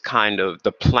continuity is kind of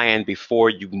the plan before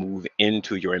you move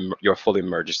into your full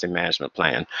emergency management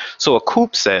plan. So a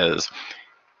COOP says,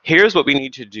 here's what we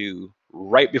need to do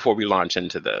right before we launch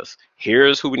into this.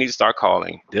 Here's who we need to start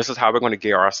calling. This is how we're going to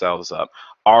gear ourselves up.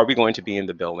 Are we going to be in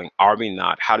the building? Are we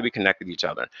not? How do we connect with each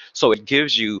other? So it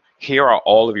gives you, here are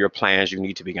all of your plans you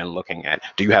need to begin looking at.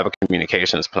 Do you have a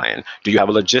communications plan? Do you have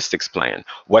a logistics plan?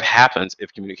 What happens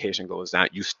if communication goes down?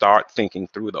 You start thinking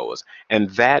through those. And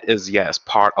that is, yes,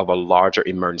 part of a larger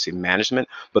emergency management,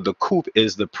 but the COOP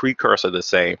is the precursor to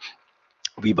say,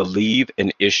 we believe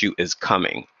an issue is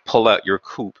coming. Pull out your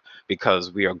COOP,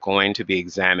 because we are going to be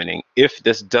examining, if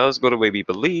this does go the way we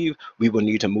believe, we will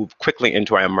need to move quickly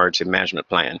into our emergency management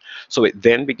plan. So it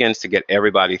then begins to get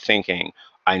everybody thinking,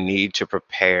 I need to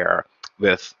prepare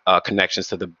with connections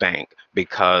to the bank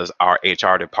because our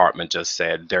HR department just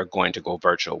said they're going to go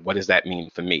virtual. What does that mean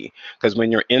for me? Because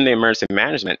when you're in the emergency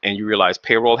management and you realize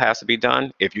payroll has to be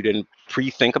done, if you didn't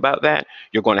pre-think about that,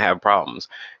 you're going to have problems.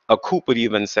 A COOP would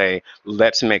even say,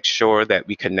 let's make sure that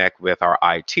we connect with our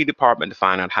IT department to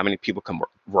find out how many people can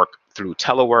work through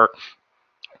telework,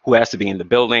 who has to be in the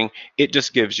building. It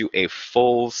just gives you a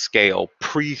full-scale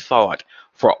pre-thought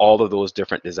for all of those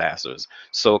different disasters.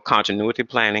 So continuity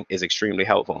planning is extremely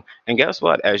helpful. And guess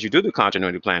what? As you do the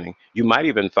continuity planning, you might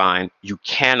even find you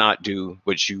cannot do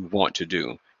what you want to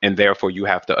do, and therefore you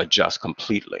have to adjust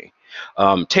completely.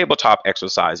 Tabletop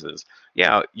exercises.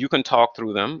 Yeah, you can talk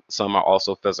through them. Some are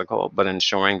also physical, but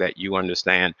ensuring that you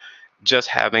understand, just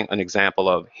having an example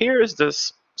of, here's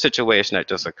this situation that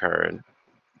just occurred.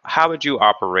 How would you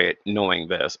operate knowing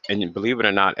this? And believe it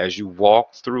or not, as you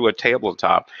walk through a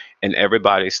tabletop and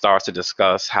everybody starts to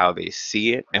discuss how they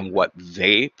see it and what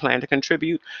they plan to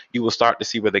contribute, you will start to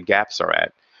see where the gaps are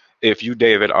at. If you,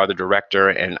 David, are the director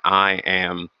and I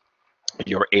am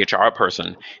your HR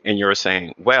person, and you're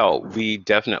saying, well, we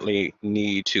definitely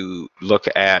need to look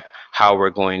at how we're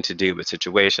going to deal with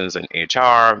situations in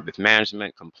HR, with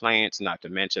management, complaints, not to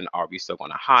mention, are we still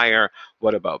going to hire?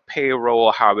 What about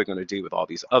payroll? How are we going to deal with all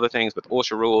these other things with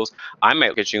OSHA rules? I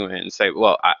might look at you and say,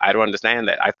 well, I don't understand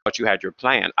that. I thought you had your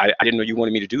plan. I didn't know you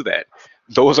wanted me to do that.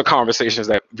 Those are conversations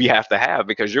that we have to have,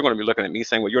 because you're going to be looking at me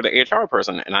saying, well, you're the HR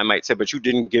person. And I might say, but you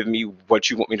didn't give me what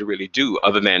you want me to really do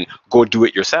other than go do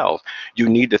it yourself. You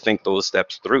need to think those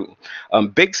steps through.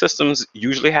 Big systems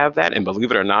usually have that. And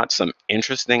believe it or not, some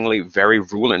interestingly very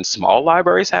rural and small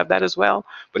libraries have that as well.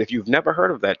 But if you've never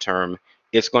heard of that term,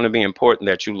 it's going to be important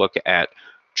that you look at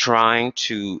trying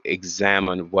to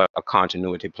examine what a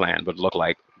continuity plan would look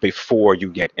like before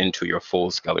you get into your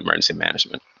full-scale emergency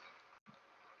management.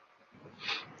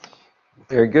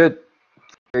 Very good.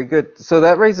 Very good. So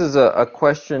that raises a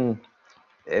question,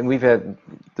 and we've had,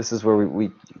 this is where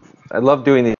I love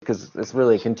doing these because it's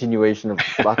really a continuation of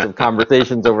lots of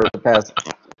conversations over the past.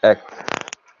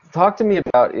 Talk to me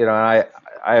about, I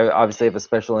obviously have a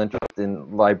special interest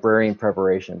in librarian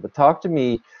preparation, but talk to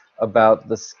me about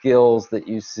the skills that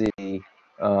you see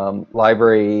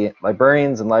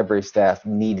librarians and library staff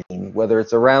needing, whether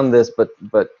it's around this,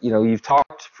 but you've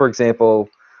talked, for example,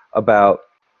 about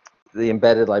the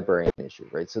embedded librarian issue,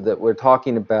 right? So that we're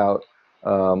talking about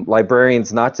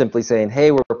librarians not simply saying,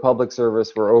 hey, we're a public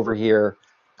service, we're over here,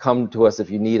 come to us if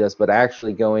you need us, but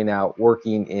actually going out,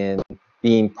 working in,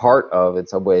 being part of, in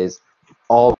some ways,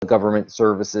 all the government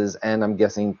services, and I'm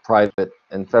guessing private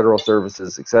and federal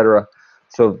services, etc.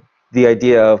 So the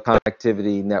idea of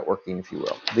connectivity, networking, if you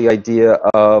will, the idea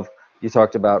of You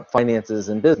talked about finances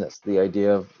and business, the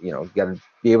idea of, you got to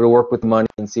be able to work with money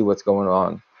and see what's going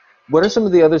on. What are some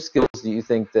of the other skills do you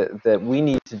think that we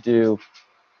need to do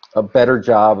a better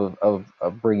job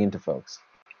of bringing to folks?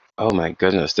 Oh my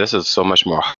goodness, this is so much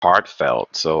more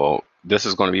heartfelt. So this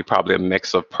is going to be probably a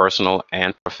mix of personal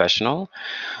and professional,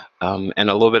 and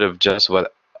a little bit of just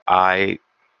what I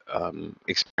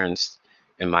experienced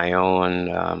in my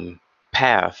own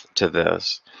path to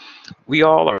this. We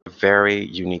all are very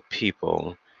unique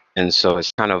people, and so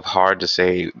it's kind of hard to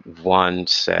say one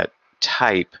set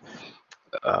type,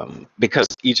 because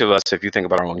each of us, if you think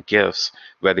about our own gifts,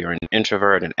 whether you're an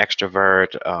introvert, an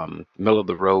extrovert, middle of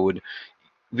the road,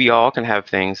 we all can have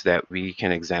things that we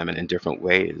can examine in different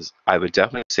ways. I would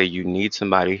definitely say you need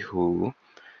somebody who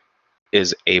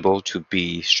is able to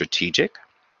be strategic.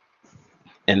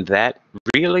 And that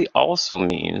really also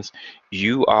means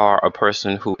you are a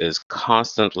person who is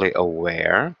constantly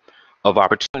aware of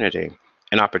opportunity.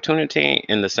 And opportunity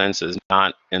in the sense is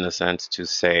not in the sense to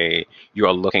say you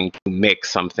are looking to make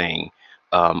something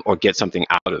or get something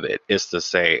out of it. It's to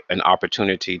say an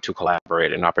opportunity to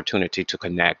collaborate, an opportunity to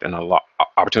connect, and an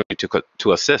opportunity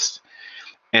to assist.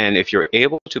 And if you're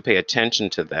able to pay attention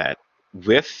to that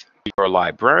with your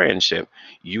librarianship,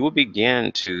 you will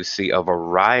begin to see a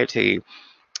variety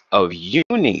of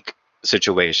unique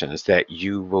situations that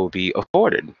you will be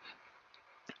afforded.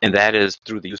 And that is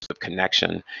through the use of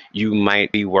connection. You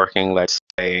might be working, let's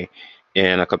say,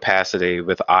 in a capacity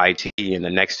with IT, and the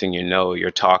next thing you know,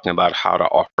 you're talking about how to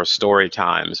offer story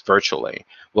times virtually.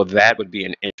 Well, that would be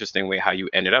an interesting way how you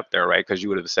ended up there, right? Because you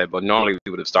would have said, well, normally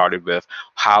we would have started with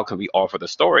how can we offer the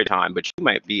story time, but you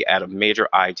might be at a major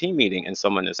IT meeting and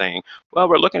someone is saying, well,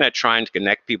 we're looking at trying to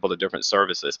connect people to different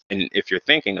services. And if you're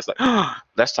thinking, it's like, oh,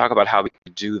 let's talk about how we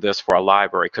could do this for a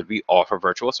library. Could we offer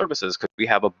virtual services? Could we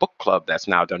have a book club that's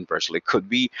now done virtually? Could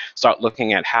we start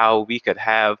looking at how we could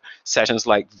have sessions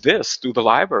like this through the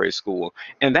library school?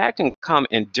 And that can come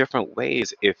in different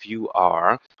ways if you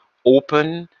are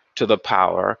open to the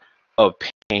power of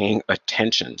paying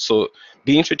attention. So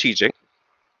being strategic,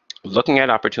 looking at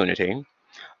opportunity,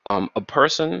 a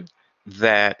person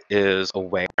that is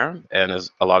aware, and as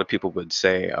a lot of people would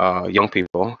say, young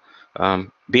people,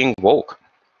 being woke,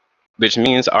 which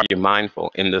means are you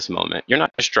mindful in this moment? You're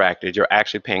not distracted. You're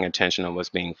actually paying attention on what's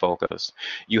being focused.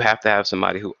 You have to have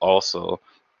somebody who also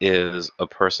is a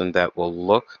person that will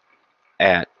look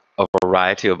at a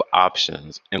variety of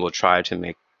options and will try to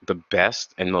make the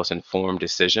best and most informed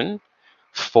decision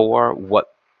for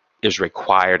what is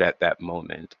required at that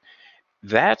moment.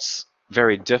 That's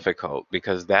very difficult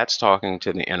because that's talking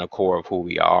to the inner core of who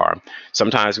we are.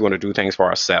 Sometimes we want to do things for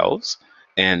ourselves,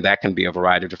 and that can be a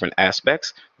variety of different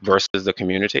aspects versus the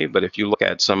community. But if you look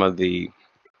at some of the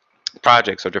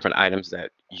projects or different items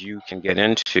that you can get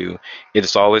into,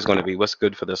 it's always going to be what's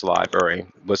good for this library,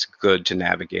 what's good to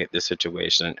navigate this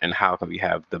situation, and how can we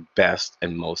have the best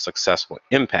and most successful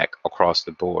impact across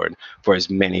the board for as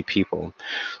many people.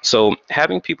 So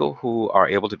having people who are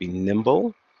able to be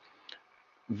nimble,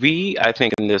 we, I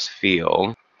think, in this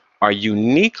field are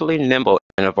uniquely nimble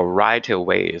in a variety of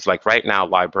ways. Like right now,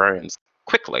 librarians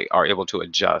quickly are able to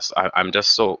adjust. I'm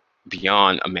just so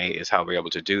beyond amazed how we're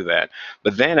able to do that.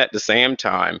 But then at the same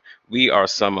time, we are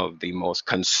some of the most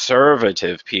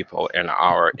conservative people in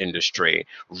our industry,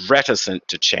 reticent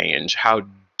to change. How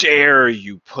dare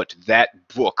you put that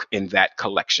book in that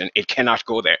collection? It cannot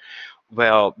go there.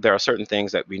 Well, there are certain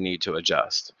things that we need to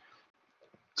adjust.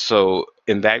 So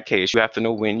in that case, you have to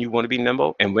know when you want to be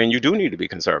nimble and when you do need to be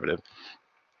conservative.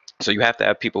 So you have to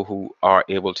have people who are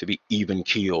able to be even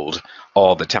keeled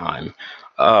all the time.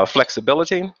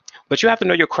 Flexibility, but you have to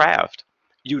know your craft.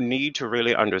 You need to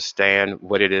really understand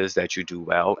what it is that you do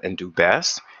well and do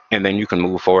best, and then you can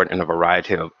move forward in a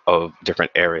variety of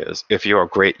different areas. If you're a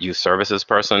great youth services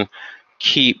person,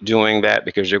 keep doing that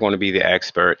because you're going to be the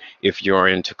expert. If you're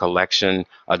into collection,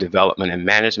 development, and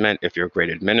management, if you're a great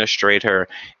administrator,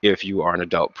 if you are an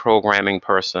adult programming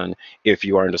person, if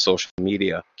you are into social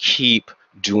media, keep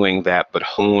doing that, but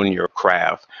hone your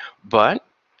craft. But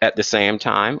at the same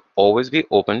time, always be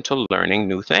open to learning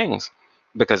new things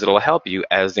because it'll help you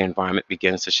as the environment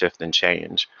begins to shift and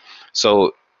change.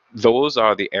 So those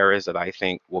are the areas that I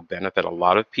think will benefit a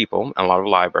lot of people and a lot of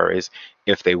libraries.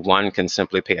 If they, one, can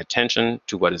simply pay attention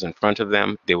to what is in front of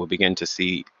them, they will begin to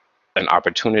see an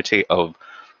opportunity of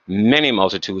many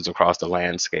multitudes across the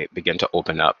landscape begin to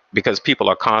open up because people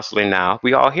are constantly now,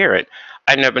 we all hear it.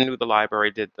 I never knew the library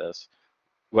did this.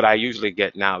 What I usually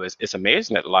get now is it's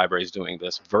amazing that the library is doing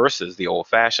this versus the old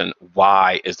fashioned,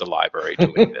 why is the library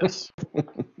doing this?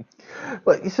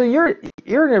 But so you're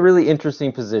in a really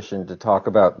interesting position to talk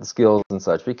about the skills and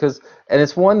such and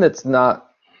it's one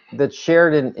that's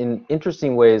shared in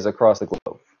interesting ways across the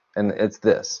globe. And it's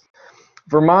this.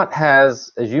 Vermont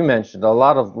has, as you mentioned, a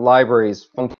lot of libraries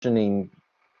functioning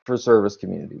for service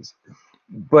communities,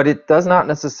 but it does not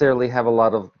necessarily have a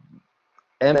lot of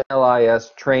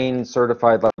MLIS trained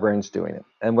certified librarians doing it.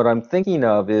 And what I'm thinking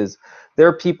of is there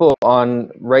are people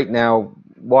on right now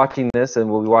watching this and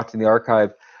will be watching the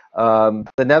archive.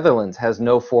 The Netherlands has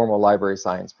no formal library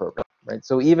science program, right?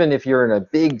 So even if you're in a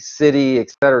big city,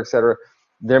 et cetera,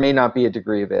 there may not be a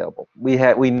degree available. We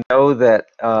know that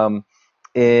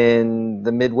in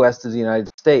the Midwest of the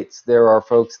United States, there are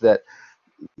folks that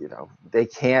they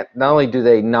can't, not only do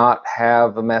they not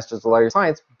have a master's of library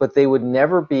science, but they would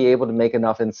never be able to make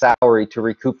enough in salary to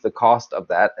recoup the cost of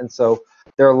that. And so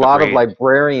there are a lot of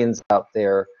librarians out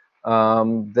there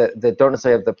that don't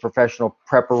necessarily have the professional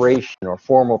preparation or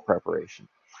formal preparation.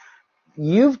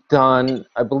 You've done,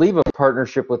 I believe, a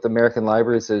partnership with the American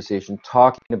Library Association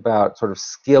talking about sort of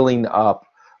skilling up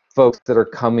folks that are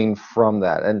coming from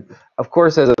that. And of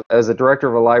course, as a director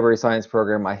of a library science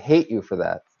program, I hate you for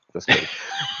that. Just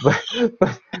kidding.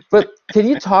 but can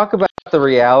you talk about the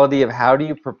reality of how do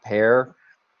you prepare,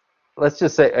 let's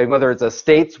just say, whether it's a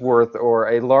state's worth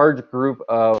or a large group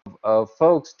of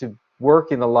folks to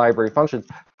work in the library functions,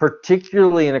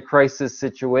 particularly in a crisis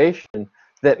situation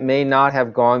that may not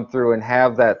have gone through and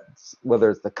have that, whether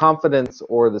it's the confidence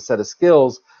or the set of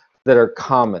skills that are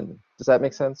common. Does that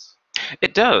make sense?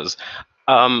 It does.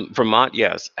 Vermont,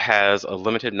 yes, has a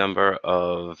limited number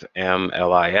of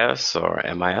MLIS or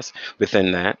MIS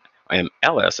within that,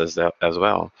 MLS as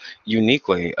well.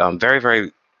 Uniquely, very,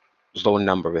 very low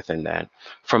number within that.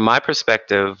 From my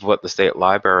perspective, what the state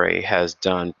library has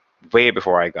done way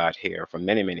before I got here, for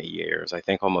many, many years, I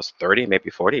think almost 30,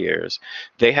 maybe 40 years,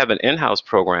 they have an in-house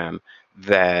program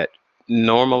that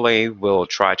normally will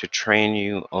try to train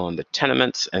you on the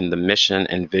tenements and the mission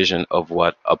and vision of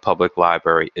what a public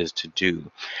library is to do.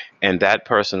 And that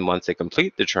person, once they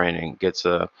complete the training, gets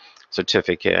a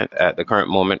certificate. At the current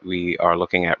moment, we are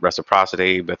looking at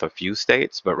reciprocity with a few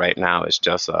states, but right now it's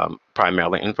just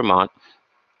primarily in Vermont,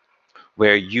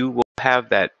 where you will have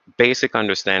that basic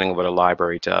understanding of what a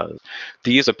library does.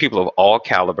 These are people of all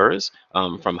calibers,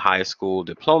 from high school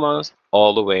diplomas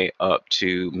all the way up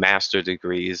to master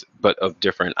degrees, but of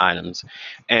different items.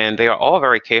 And they are all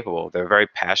very capable. They're very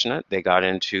passionate. They got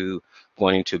into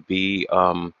wanting to be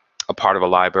a part of a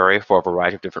library for a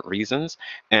variety of different reasons.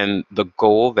 And the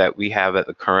goal that we have at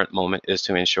the current moment is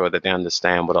to ensure that they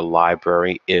understand what a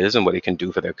library is and what it can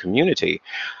do for their community.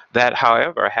 That,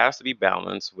 however, has to be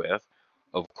balanced with,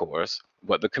 of course,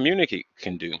 what the community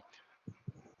can do.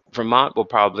 Vermont will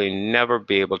probably never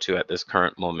be able to, at this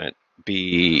current moment,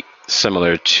 be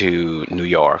similar to New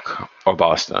York or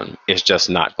Boston. It's just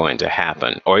not going to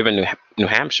happen, or even New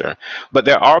Hampshire. But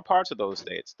there are parts of those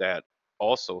states that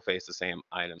also face the same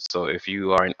items. So if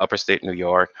you are in upper state New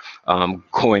York,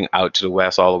 going out to the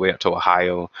west all the way up to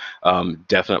Ohio,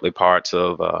 definitely parts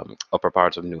of upper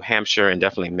parts of New Hampshire, and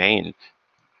definitely Maine,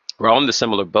 we're all in the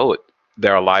similar boat.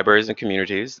 There are libraries and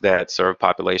communities that serve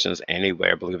populations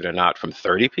anywhere, believe it or not, from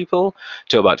 30 people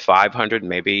to about 500,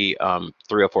 maybe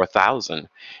 3 or 4,000.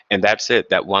 And that's it.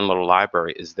 That one little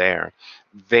library is there.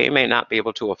 They may not be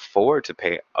able to afford to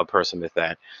pay a person with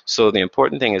that. So the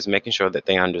important thing is making sure that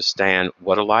they understand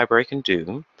what a library can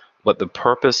do, what the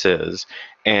purpose is,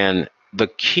 and the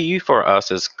key for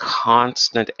us is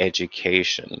constant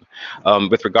education.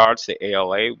 With regards to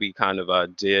ALA, we kind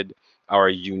of did our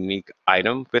unique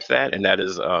item with that, and that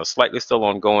is slightly still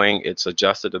ongoing. It's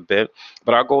adjusted a bit,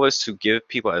 but our goal is to give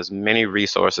people as many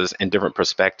resources and different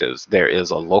perspectives. There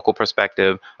is a local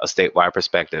perspective, a statewide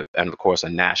perspective, and of course a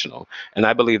national. And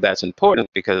I believe that's important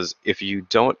because if you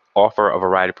don't offer a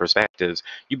variety of perspectives,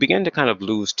 you begin to kind of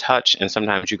lose touch, and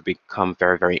sometimes you can become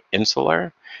very, very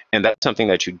insular. And that's something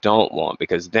that you don't want,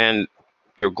 because then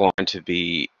you're going to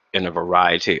be in a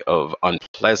variety of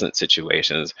unpleasant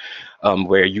situations,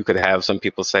 where you could have some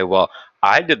people say, well,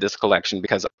 I did this collection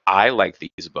because I like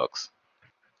these books.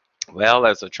 Well,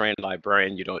 as a trained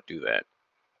librarian, you don't do that.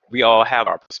 We all have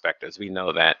our perspectives. We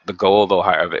know that. The goal, though,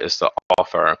 however, is to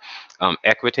offer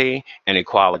equity and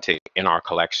equality in our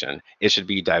collection. It should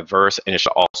be diverse, and it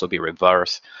should also be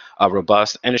robust,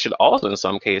 and it should also, in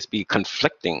some case, be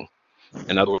conflicting.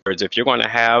 In other words, if you're going to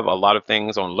have a lot of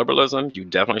things on liberalism, you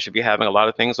definitely should be having a lot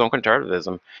of things on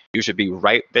conservatism. You should be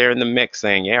right there in the mix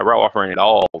saying, yeah, we're offering it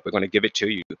all. We're going to give it to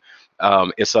you.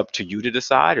 It's up to you to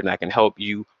decide, and I can help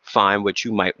you find what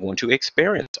you might want to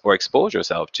experience or expose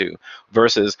yourself to,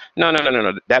 versus, no,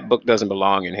 that book doesn't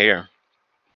belong in here.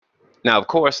 Now, of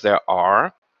course, there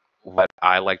are what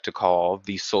I like to call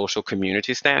the social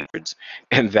community standards.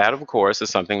 And that, of course, is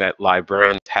something that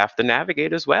librarians have to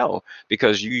navigate as well,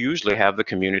 because you usually have the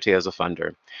community as a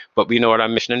funder. But we know what our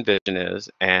mission and vision is,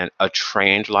 and a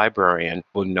trained librarian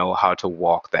will know how to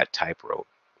walk that tightrope.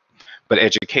 But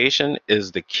education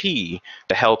is the key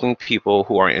to helping people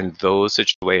who are in those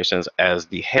situations as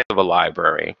the head of a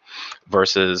library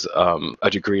versus a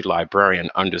degreed librarian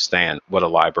understand what a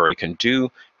library can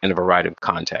do in a variety of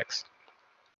contexts.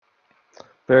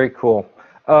 Very cool.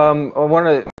 I want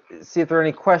to see if there are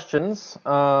any questions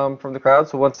from the crowd.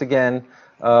 So once again,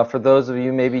 for those of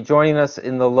you maybe joining us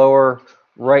in the lower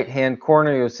right-hand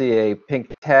corner, you'll see a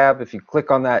pink tab. If you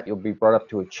click on that, you'll be brought up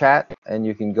to a chat, and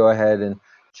you can go ahead and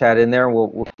chat in there, and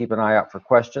we'll keep an eye out for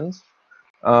questions.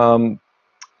 And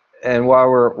while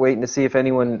we're waiting to see if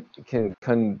anyone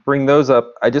can bring those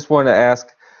up, I just want to ask,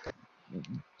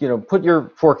 put your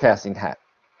forecasting hat,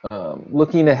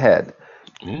 looking ahead.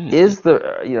 Is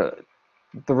the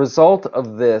result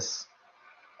of this,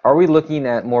 are we looking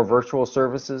at more virtual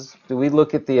services? Do we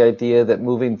look at the idea that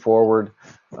moving forward,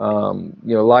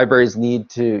 libraries need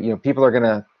to, people are going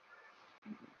to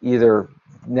either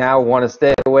now want to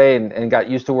stay away and got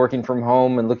used to working from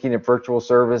home and looking at virtual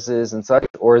services and such,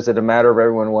 or is it a matter of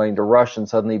everyone wanting to rush and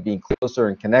suddenly being closer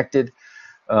and connected?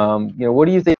 What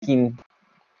are you thinking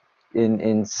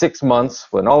in 6 months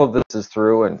when all of this is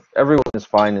through and everyone is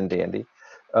fine and dandy?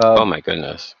 Oh my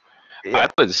goodness. Yeah. I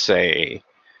would say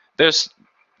there's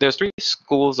three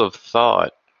schools of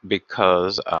thought,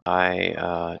 because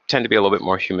I tend to be a little bit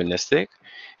more humanistic,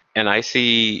 and I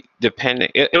see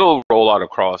it'll roll out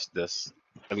across this,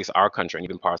 at least our country and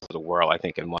even parts of the world, I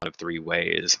think, in one of three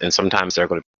ways. And sometimes there are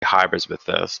going to be hybrids with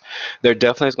this. There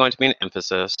definitely is going to be an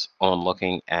emphasis on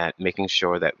looking at making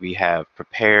sure that we have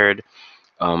prepared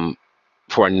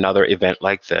for another event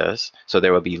like this. So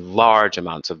there will be large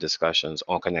amounts of discussions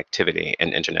on connectivity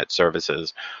and internet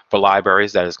services. For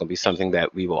libraries, that is going to be something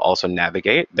that we will also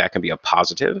navigate. That can be a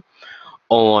positive.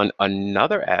 On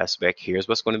another aspect, here's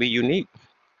what's going to be unique.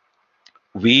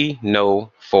 We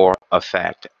know for a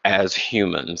fact, as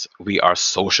humans, we are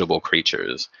sociable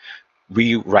creatures.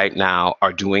 We right now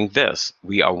are doing this.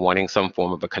 We are wanting some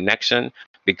form of a connection,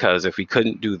 because if we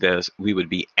couldn't do this, we would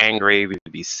be angry, we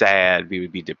would be sad, we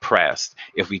would be depressed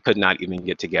if we could not even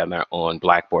get together on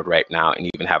Blackboard right now and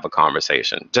even have a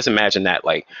conversation. Just imagine that,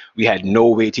 like, we had no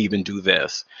way to even do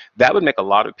this. That would make a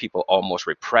lot of people almost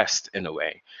repressed in a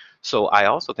way. So I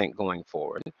also think going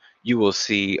forward, you will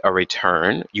see a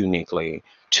return uniquely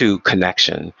to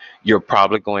connection. You're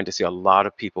probably going to see a lot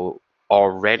of people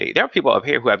already. There are people up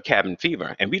here who have cabin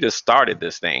fever, and we just started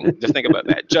this thing. Just think about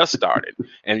that. Just started.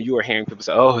 And you are hearing people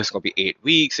say, oh, it's going to be 8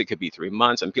 weeks. It could be 3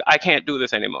 months. And I can't do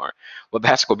this anymore. Well,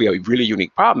 that's going to be a really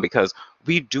unique problem, because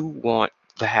we do want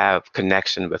to have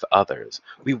connection with others.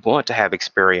 We want to have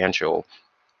experiential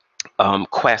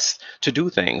quests to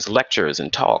do things, lectures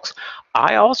and talks.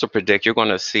 I also predict you're going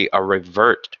to see a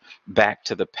revert back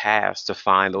to the past to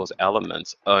find those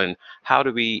elements on how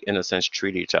do we, in a sense,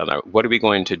 treat each other. What are we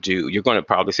going to do? You're going to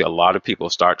probably see a lot of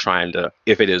people start trying to,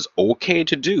 if it is okay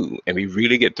to do, and we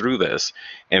really get through this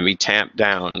and we tamp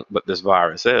down what this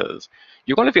virus is,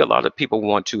 you're going to see a lot of people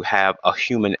want to have a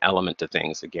human element to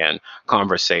things again,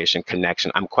 conversation,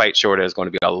 connection. I'm quite sure there's going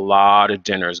to be a lot of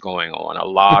dinners going on, a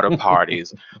lot of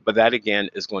parties, but that again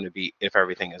is going to be if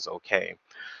everything is okay.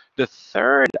 The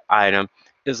third item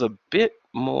is a bit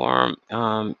more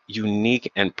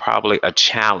unique and probably a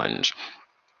challenge.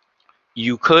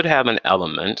 You could have an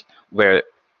element where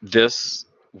this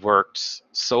works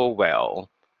so well.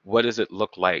 What does it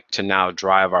look like to now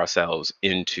drive ourselves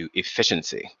into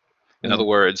efficiency? In other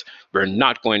words, we're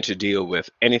not going to deal with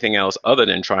anything else other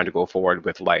than trying to go forward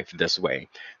with life this way.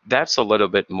 That's a little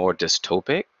bit more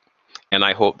dystopic, and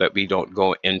I hope that we don't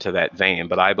go into that vein.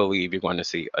 But I believe you're going to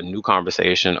see a new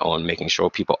conversation on making sure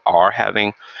people are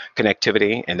having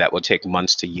connectivity, and that will take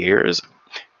months to years,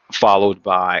 followed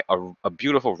by a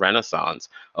beautiful renaissance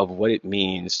of what it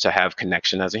means to have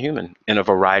connection as a human in a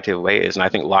variety of ways. And I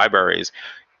think libraries,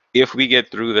 if we get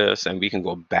through this and we can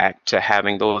go back to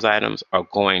having those items, are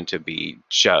going to be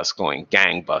just going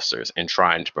gangbusters in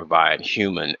trying to provide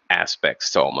human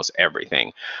aspects to almost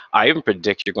everything. I even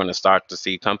predict you're going to start to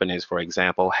see companies, for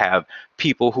example, have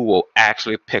people who will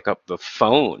actually pick up the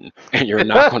phone, and you're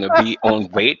not going to be on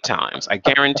wait times. I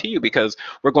guarantee you, because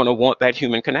we're going to want that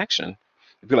human connection.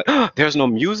 You'd be like, oh, there's no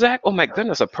music? Oh my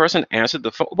goodness, a person answered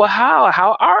the phone. Well, how?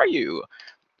 How are you?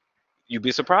 You'd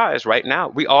be surprised right now.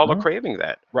 We all are craving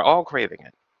that. We're all craving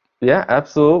it. Yeah,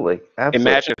 absolutely.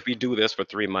 Imagine if we do this for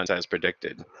 3 months as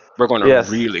predicted. We're going to Yes.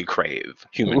 really crave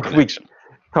human connection.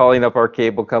 calling up our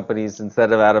cable companies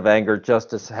instead of out of anger, just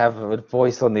to have a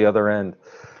voice on the other end.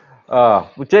 Well,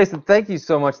 Jason, thank you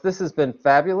so much. This has been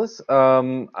fabulous.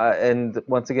 And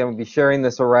once again, we'll be sharing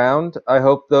this around. I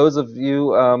hope those of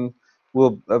you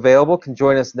will available can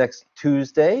join us next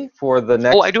Tuesday for the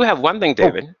Oh, I next. do have one thing, Oh,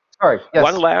 David. sorry.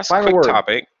 One Yes. last Final quick word.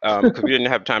 topic, because we didn't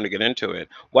have time to get into it.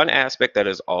 One aspect that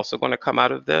is also going to come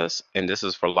out of this, and this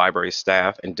is for library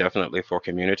staff and definitely for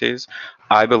communities,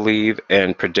 I believe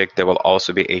and predict there will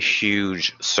also be a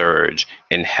huge surge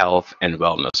in health and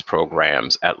wellness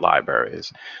programs at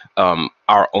libraries.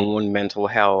 Our own mental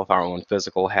health, our own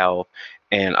physical health,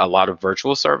 and a lot of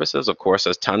virtual services. Of course,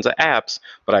 there's tons of apps,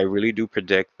 but I really do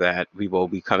predict that we will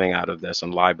be coming out of this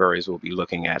and libraries will be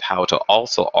looking at how to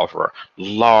also offer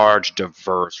large,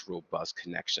 diverse, robust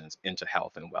connections into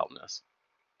health and wellness.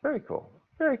 Very cool.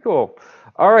 Very cool.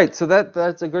 All right, so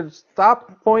that's a good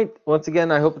stop point. Once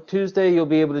again, I hope Tuesday you'll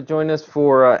be able to join us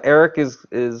for Eric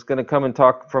is going to come and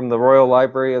talk from the Royal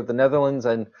Library of the Netherlands,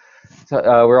 and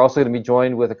we're also going to be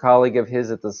joined with a colleague of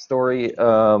his at the Story,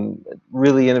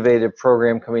 really innovative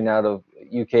program coming out of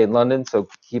UK and London. So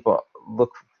keep a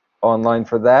look online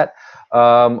for that.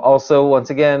 Also, once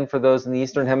again, for those in the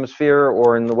Eastern Hemisphere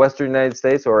or in the Western United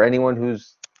States or anyone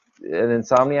who's an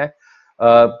insomniac,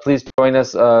 please join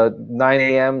us 9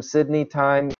 a.m. Sydney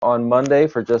time on Monday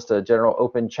for just a general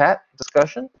open chat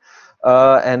discussion.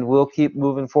 And we'll keep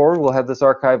moving forward. We'll have this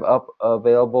archive up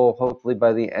available hopefully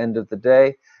by the end of the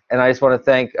day. And I just want to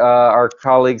thank our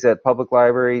colleagues at Public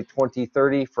Library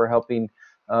 2030 for helping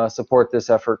support this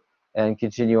effort and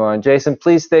continue on. Jason,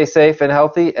 please stay safe and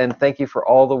healthy, and thank you for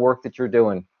all the work that you're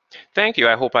doing. Thank you.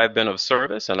 I hope I've been of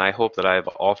service, and I hope that I've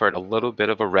offered a little bit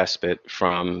of a respite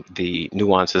from the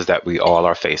nuances that we all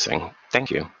are facing. Thank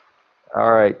you.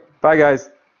 All right. Bye, guys.